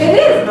piece. It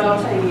is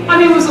multi-use. I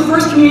mean, was the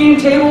first communion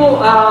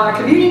table a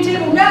communion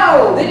table?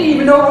 No, they didn't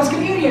even know it was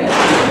communion. It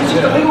was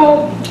just a big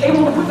old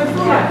table to put their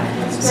food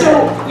on.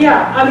 So,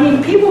 yeah, I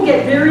mean, people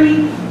get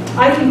very,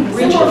 I think,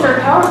 rigid. Symbols are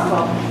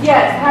powerful.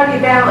 Yes, how do you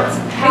balance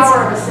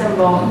power of a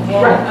symbol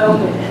and Right.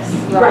 openness?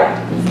 Right.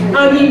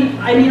 I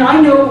mean,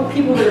 I know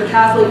people that are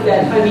Catholic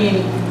that, I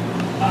mean,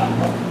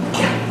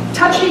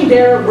 touching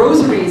their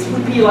rosaries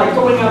would be like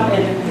going up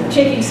and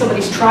taking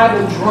somebody's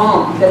tribal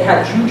drum that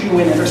had juju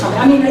in it or something.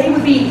 I mean, it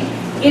would be,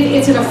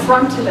 it's an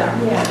affront to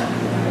them.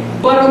 Yeah.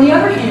 But on the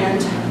other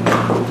hand,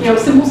 you know,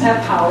 symbols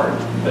have power.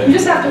 You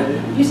just have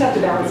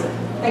to balance it.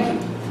 Thank you.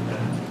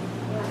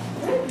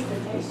 Great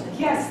presentation.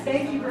 Yes,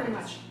 thank you very much.